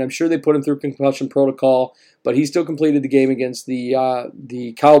 I mean, I'm sure they put him through concussion protocol, but he still completed the game against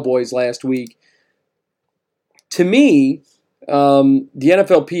the Cowboys last week. To me, the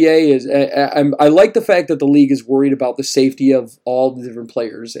NFLPA is. I like the fact that the league is worried about the safety of all the different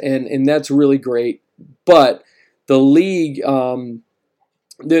players, and that's really great. But the league,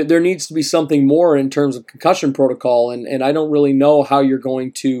 there needs to be something more in terms of concussion protocol, and I don't really know how you're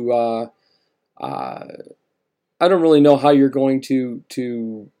going to. I don't really know how you're going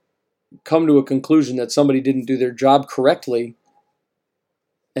to come to a conclusion that somebody didn't do their job correctly,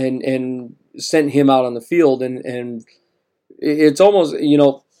 and sent him out on the field, and it's almost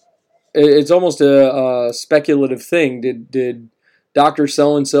it's almost a speculative thing. Did Dr.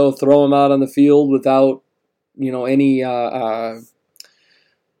 So and so throw him out on the field without any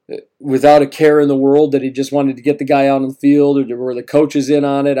without a care in the world, that he just wanted to get the guy out on the field, or were the coaches in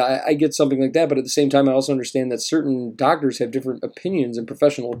on it? I get something like that, but at the same time, I also understand that certain doctors have different opinions and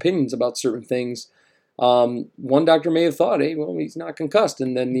professional opinions about certain things. One doctor may have thought, hey, well, he's not concussed,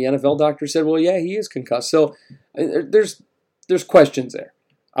 and then the NFL doctor said, well, yeah, he is concussed. So there's questions there.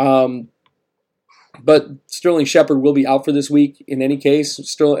 But Sterling Shepard will be out for this week in any case.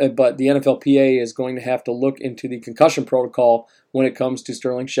 But the NFLPA is going to have to look into the concussion protocol when it comes to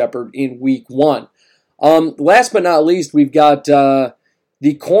Sterling Shepard in Week 1. Last but not least, we've got the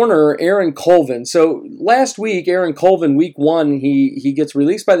corner, Aaron Colvin. So last week, Aaron Colvin, Week 1, he gets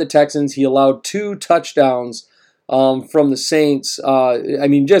released by the Texans. He allowed 2 touchdowns from the Saints.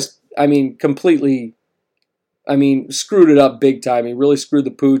 Completely, screwed it up big time. He really screwed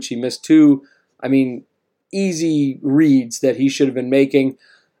the pooch. He missed 2, easy reads that he should have been making.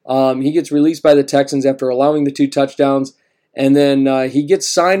 He gets released by the Texans after allowing the 2 touchdowns. And then he gets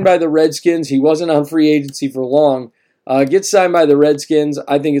signed by the Redskins. He wasn't on free agency for long. Gets signed by the Redskins.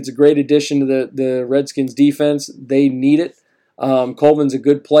 I think it's a great addition to the Redskins defense. They need it. Colvin's a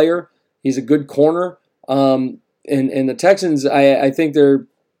good player. He's a good corner. And the Texans, I think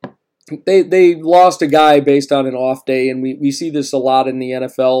they lost a guy based on an off day, and we see this a lot in the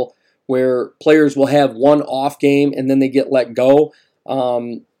NFL where players will have one off game and then they get let go.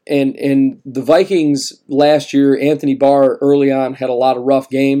 And the Vikings last year, Anthony Barr early on had a lot of rough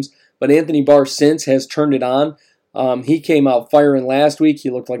games, but Anthony Barr since has turned it on. He came out firing last week. He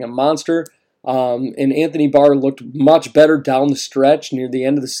looked like a monster. And Anthony Barr looked much better down the stretch near the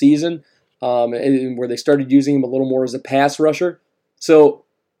end of the season, where they started using him a little more as a pass rusher. So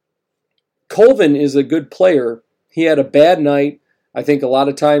Colvin is a good player. He had a bad night. I think a lot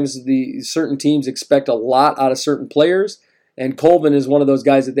of times the certain teams expect a lot out of certain players, and Colvin is one of those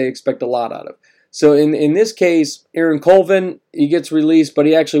guys that they expect a lot out of. So in this case, Aaron Colvin, he gets released, but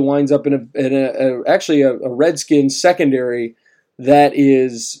he actually winds up in a Redskins secondary that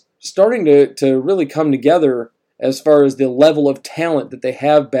is starting to really come together as far as the level of talent that they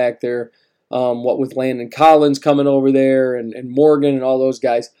have back there. What with Landon Collins coming over there and Morgan and all those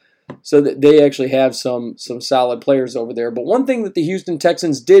guys. So that they actually have some solid players over there. But one thing that the Houston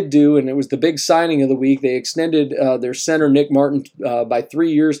Texans did do, and it was the big signing of the week, they extended their center, Nick Martin, by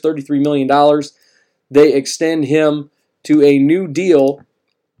 3 years, $33 million. They extend him to a new deal.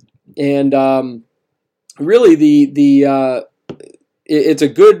 And really, it's a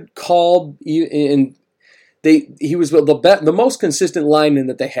good call. And he was the most consistent lineman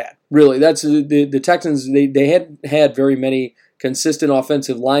that they had. Really, that's the Texans. They hadn't had very many consistent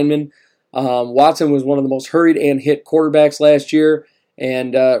offensive linemen. Watson was one of the most hurried and hit quarterbacks last year,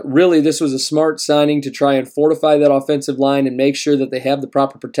 and really this was a smart signing to try and fortify that offensive line and make sure that they have the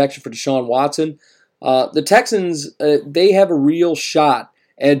proper protection for Deshaun Watson. The Texans, they have a real shot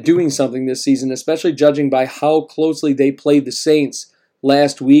at doing something this season, especially judging by how closely they played the Saints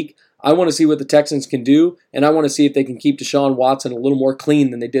last week. I want to see what the Texans can do, and I want to see if they can keep Deshaun Watson a little more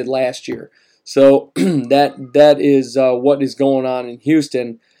clean than they did last year. So that is what is going on in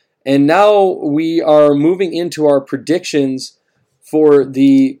Houston. And now we are moving into our predictions for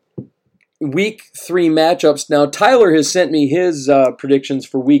the Week 3 matchups. Now Tyler has sent me his predictions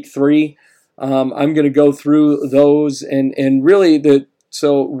for Week 3. I'm going to go through those and really I'm going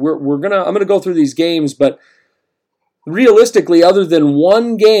to go through these games, but realistically, other than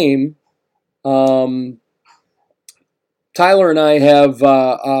one game, Tyler and I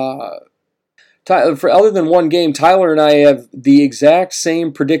other than one game, Tyler and I have the exact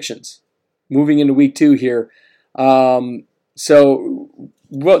same predictions moving into week 2 here. So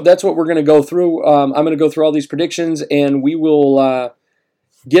that's what we're going to go through. I'm going to go through all these predictions, and we will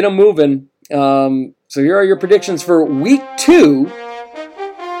get them moving. So here are your predictions for week 2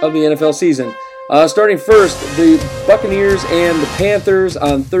 of the NFL season. Starting first, the Buccaneers and the Panthers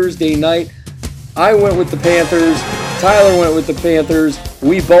on Thursday night. I went with the Panthers. Tyler went with the Panthers.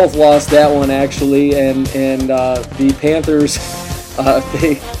 We both lost that one, actually, and the Panthers,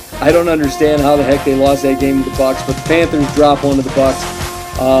 I don't understand how the heck they lost that game to the Bucs, but the Panthers dropped one to the Bucs.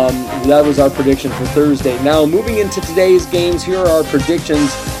 That was our prediction for Thursday. Now, moving into today's games, here are our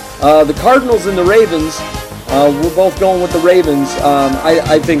predictions. The Cardinals and the Ravens. We're both going with the Ravens.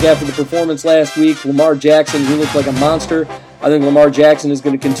 I think after the performance last week, Lamar Jackson, he looked like a monster. I think Lamar Jackson is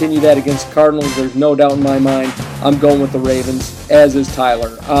going to continue that against the Cardinals. There's no doubt in my mind. I'm going with the Ravens, as is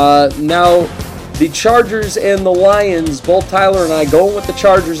Tyler. Now, the Chargers and the Lions, both Tyler and I going with the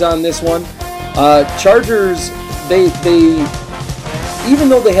Chargers on this one. Chargers, they even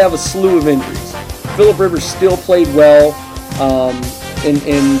though they have a slew of injuries, Phillip Rivers still played well.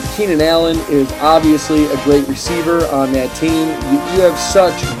 And Keenan Allen is obviously a great receiver on that team. You have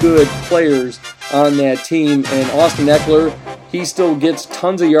such good players on that team. And Austin Eckler, he still gets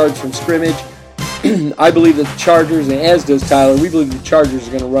tons of yards from scrimmage. I believe that the Chargers, and as does Tyler, we believe the Chargers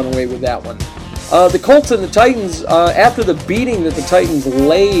are going to run away with that one. The Colts and the Titans, after the beating that the Titans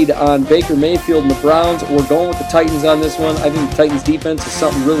laid on Baker Mayfield and the Browns, we're going with the Titans on this one. I think the Titans' defense is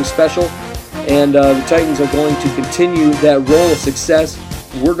something really special. And the Titans are going to continue that roll of success.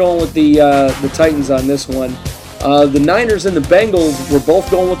 We're going with the Titans on this one. The Niners and the Bengals, we're both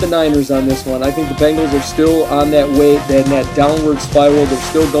going with the Niners on this one. I think the Bengals are still on that way, in that downward spiral. They're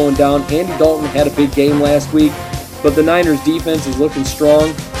still going down. Andy Dalton had a big game last week, but the Niners' defense is looking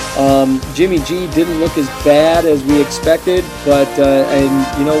strong. Jimmy G didn't look as bad as we expected, but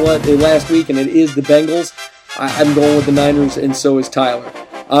and you know what? Last week, and it is the Bengals. I'm going with the Niners, and so is Tyler.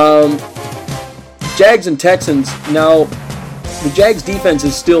 Jags and Texans. Now, the Jags defense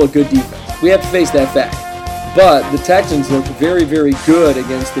is still a good defense. We have to face that fact. But the Texans looked very, very good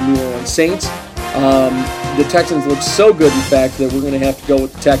against the New Orleans Saints. The Texans look so good, in fact, that we're going to have to go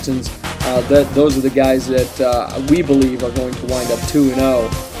with the Texans. Those are the guys that we believe are going to wind up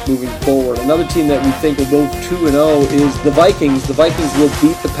 2-0 moving forward. Another team that we think will go 2-0 is the Vikings. The Vikings will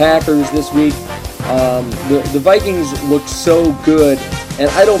beat the Packers this week. The Vikings look so good, and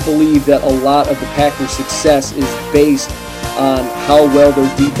I don't believe that a lot of the Packers' success is based on how well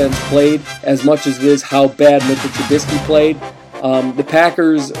their defense played as much as it is how bad Mitchell Trubisky played. The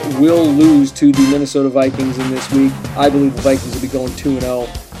Packers will lose to the Minnesota Vikings in this week. I believe the Vikings will be going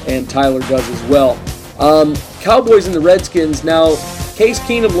 2-0, and Tyler does as well. Cowboys and the Redskins. Now, Case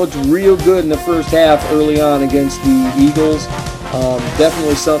Keenum looked real good in the first half early on against the Eagles.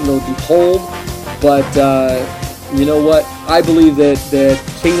 Definitely something to behold. But you know what? I believe that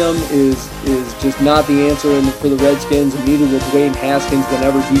Keenum is just not the answer for the Redskins, and neither will Dwayne Haskins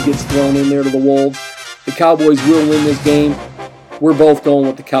whenever he gets thrown in there to the Wolves. The Cowboys will win this game. We're both going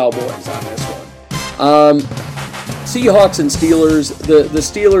with the Cowboys on this one. Seahawks and Steelers. The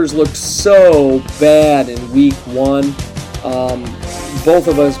Steelers looked so bad in Week 1. Both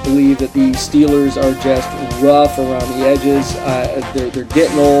of us believe that the Steelers are just rough around the edges. They're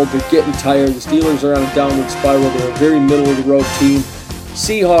getting old. They're getting tired. The Steelers are on a downward spiral. They're a very middle-of-the-road team.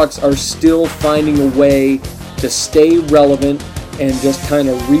 Seahawks are still finding a way to stay relevant and just kind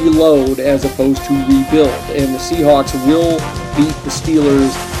of reload as opposed to rebuild. And the Seahawks will beat the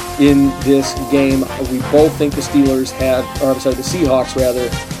Steelers in this game. We both think the Seahawks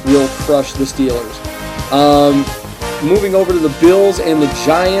will crush the Steelers. Moving over to the Bills and the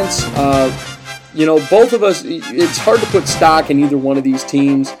Giants, both of us, it's hard to put stock in either one of these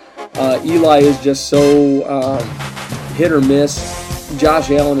teams. Eli is just so hit or miss. Josh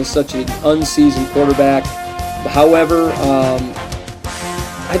Allen is such an unseasoned quarterback. However,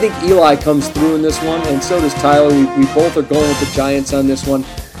 I think Eli comes through in this one, and so does Tyler. We both are going with the Giants on this one.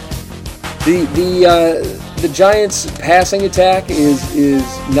 The Giants' passing attack is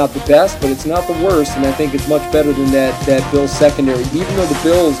not the best, but it's not the worst, and I think it's much better than that Bills secondary. Even though the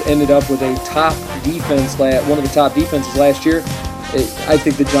Bills ended up with a top defense, one of the top defenses last year, I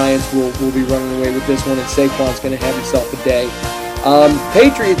think the Giants will be running away with this one, and Saquon's going to have himself a day.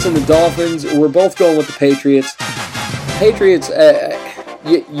 Patriots and the Dolphins, we're both going with the Patriots. Patriots,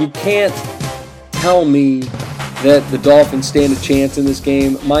 you can't tell me that the Dolphins stand a chance in this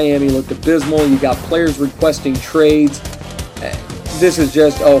game. Miami looked abysmal. You got players requesting trades. This is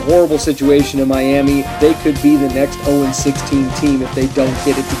just a horrible situation in Miami. They could be the next 0-16 team if they don't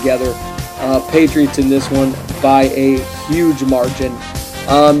get it together. Patriots in this one by a huge margin.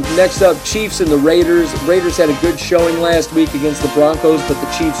 Next up, Chiefs and the Raiders. Raiders had a good showing last week against the Broncos, but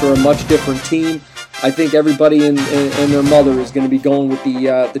the Chiefs are a much different team. I think everybody and their mother is going to be going with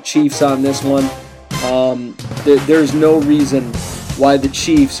the Chiefs on this one. There's no reason why the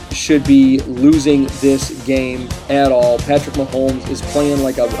Chiefs should be losing this game at all. Patrick Mahomes is playing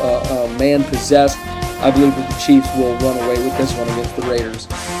like a man possessed. I believe that the Chiefs will run away with this one against the Raiders.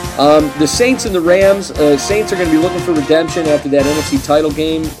 The Saints and the Rams. Saints are going to be looking for redemption after that NFC title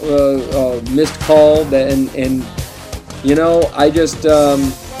game missed call. And you know, I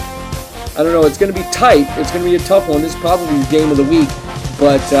don't know. It's going to be tight. It's going to be a tough one. This is probably the game of the week.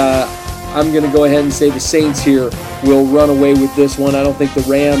 But I'm going to go ahead and say the Saints here will run away with this one. I don't think the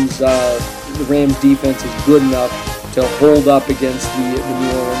Rams defense is good enough to hold up against the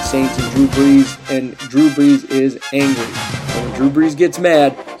New Orleans Saints and Drew Brees. And Drew Brees is angry. And when Drew Brees gets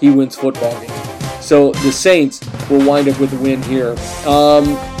mad, he wins football games. So the Saints will wind up with a win here.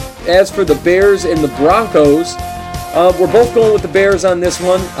 As for the Bears and the Broncos, we're both going with the Bears on this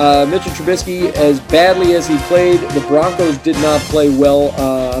one. Mitchell Trubisky, as badly as he played, the Broncos did not play well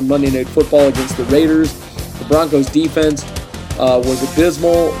on Monday Night Football against the Raiders. The Broncos' defense was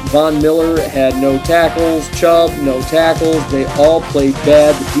abysmal. Von Miller had no tackles. Chubb, no tackles. They all played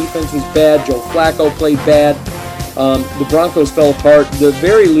bad. The defense was bad. Joe Flacco played bad. The Broncos fell apart. The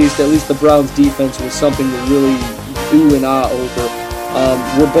very least, at least the Browns' defense was something to really ooh and ah over.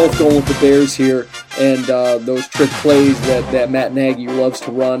 We're both going with the Bears here, and those trick plays that Matt Nagy loves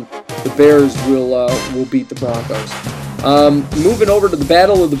to run, the Bears will beat the Broncos. Moving over to the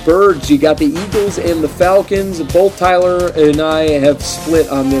Battle of the Birds, you got the Eagles and the Falcons. Both Tyler and I have split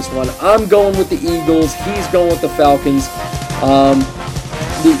on this one. I'm going with the Eagles. He's going with the Falcons.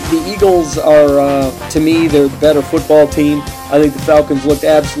 The Eagles are, to me, they're the better football team. I think the Falcons looked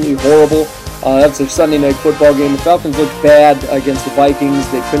absolutely horrible. That's their Sunday Night Football game. The Falcons looked bad against the Vikings.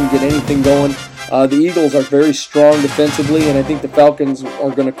 They couldn't get anything going. The Eagles are very strong defensively, and I think the Falcons are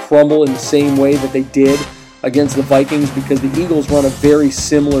going to crumble in the same way that they did against the Vikings because the Eagles run a very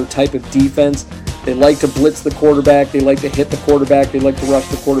similar type of defense. They like to blitz the quarterback. They like to hit the quarterback. They like to rush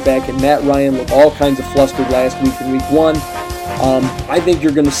the quarterback, and Matt Ryan looked all kinds of flustered last week in Week 1. I think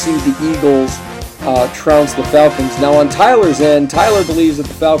you're going to see the Eagles trounce the Falcons. Now on Tyler's end, Tyler believes that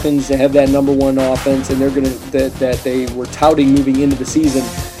the Falcons have that number one offense, and they're going to that they were touting moving into the season,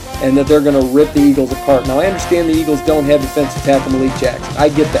 and that they're going to rip the Eagles apart. Now I understand the Eagles don't have defensive tackle Malik Jackson. I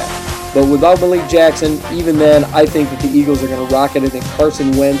get that, but without Malik Jackson, even then, I think that the Eagles are going to rock it. I think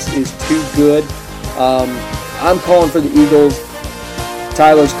Carson Wentz is too good. I'm calling for the Eagles.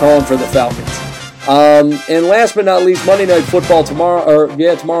 Tyler's calling for the Falcons. And last but not least, Monday Night Football tomorrow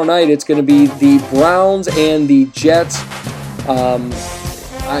night, it's going to be the Browns and the Jets. The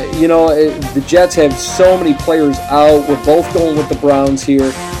Jets have so many players out. We're both going with the Browns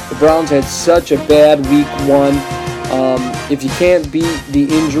here. The Browns had such a bad Week 1. If you can't beat the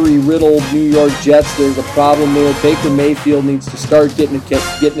injury-riddled New York Jets, there's a problem there. Baker Mayfield needs to start getting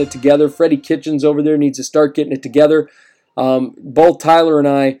it together. Freddie Kitchens over there needs to start getting it together. Both Tyler and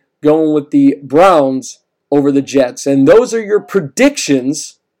I going with the Browns over the Jets. And those are your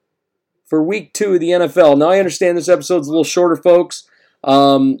predictions for Week 2 of the NFL. Now, I understand this episode's a little shorter, folks.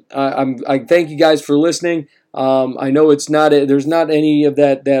 I thank you guys for listening. I know there's not any of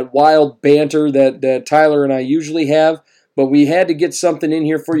that wild banter that Tyler and I usually have, but we had to get something in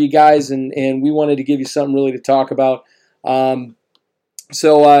here for you guys, and we wanted to give you something really to talk about. So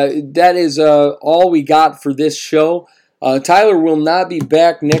that is all we got for this show. Tyler will not be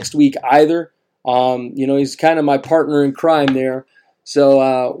back next week either. He's kind of my partner in crime there.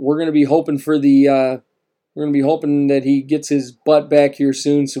 So we're going to be hoping that he gets his butt back here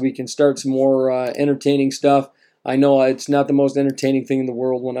soon so we can start some more entertaining stuff. I know it's not the most entertaining thing in the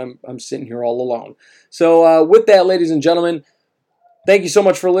world when I'm sitting here all alone. So with that, ladies and gentlemen, thank you so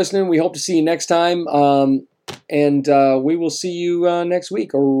much for listening. We hope to see you next time. And we will see you next week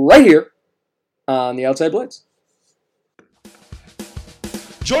right here on the Outside Blitz.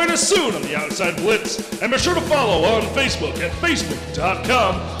 Join us soon on the Outside Blitz, and be sure to follow on Facebook at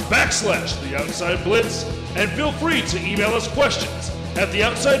facebook.com/The Outside Blitz, and feel free to email us questions at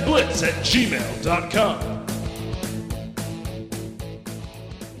theoutsideblitz@gmail.com.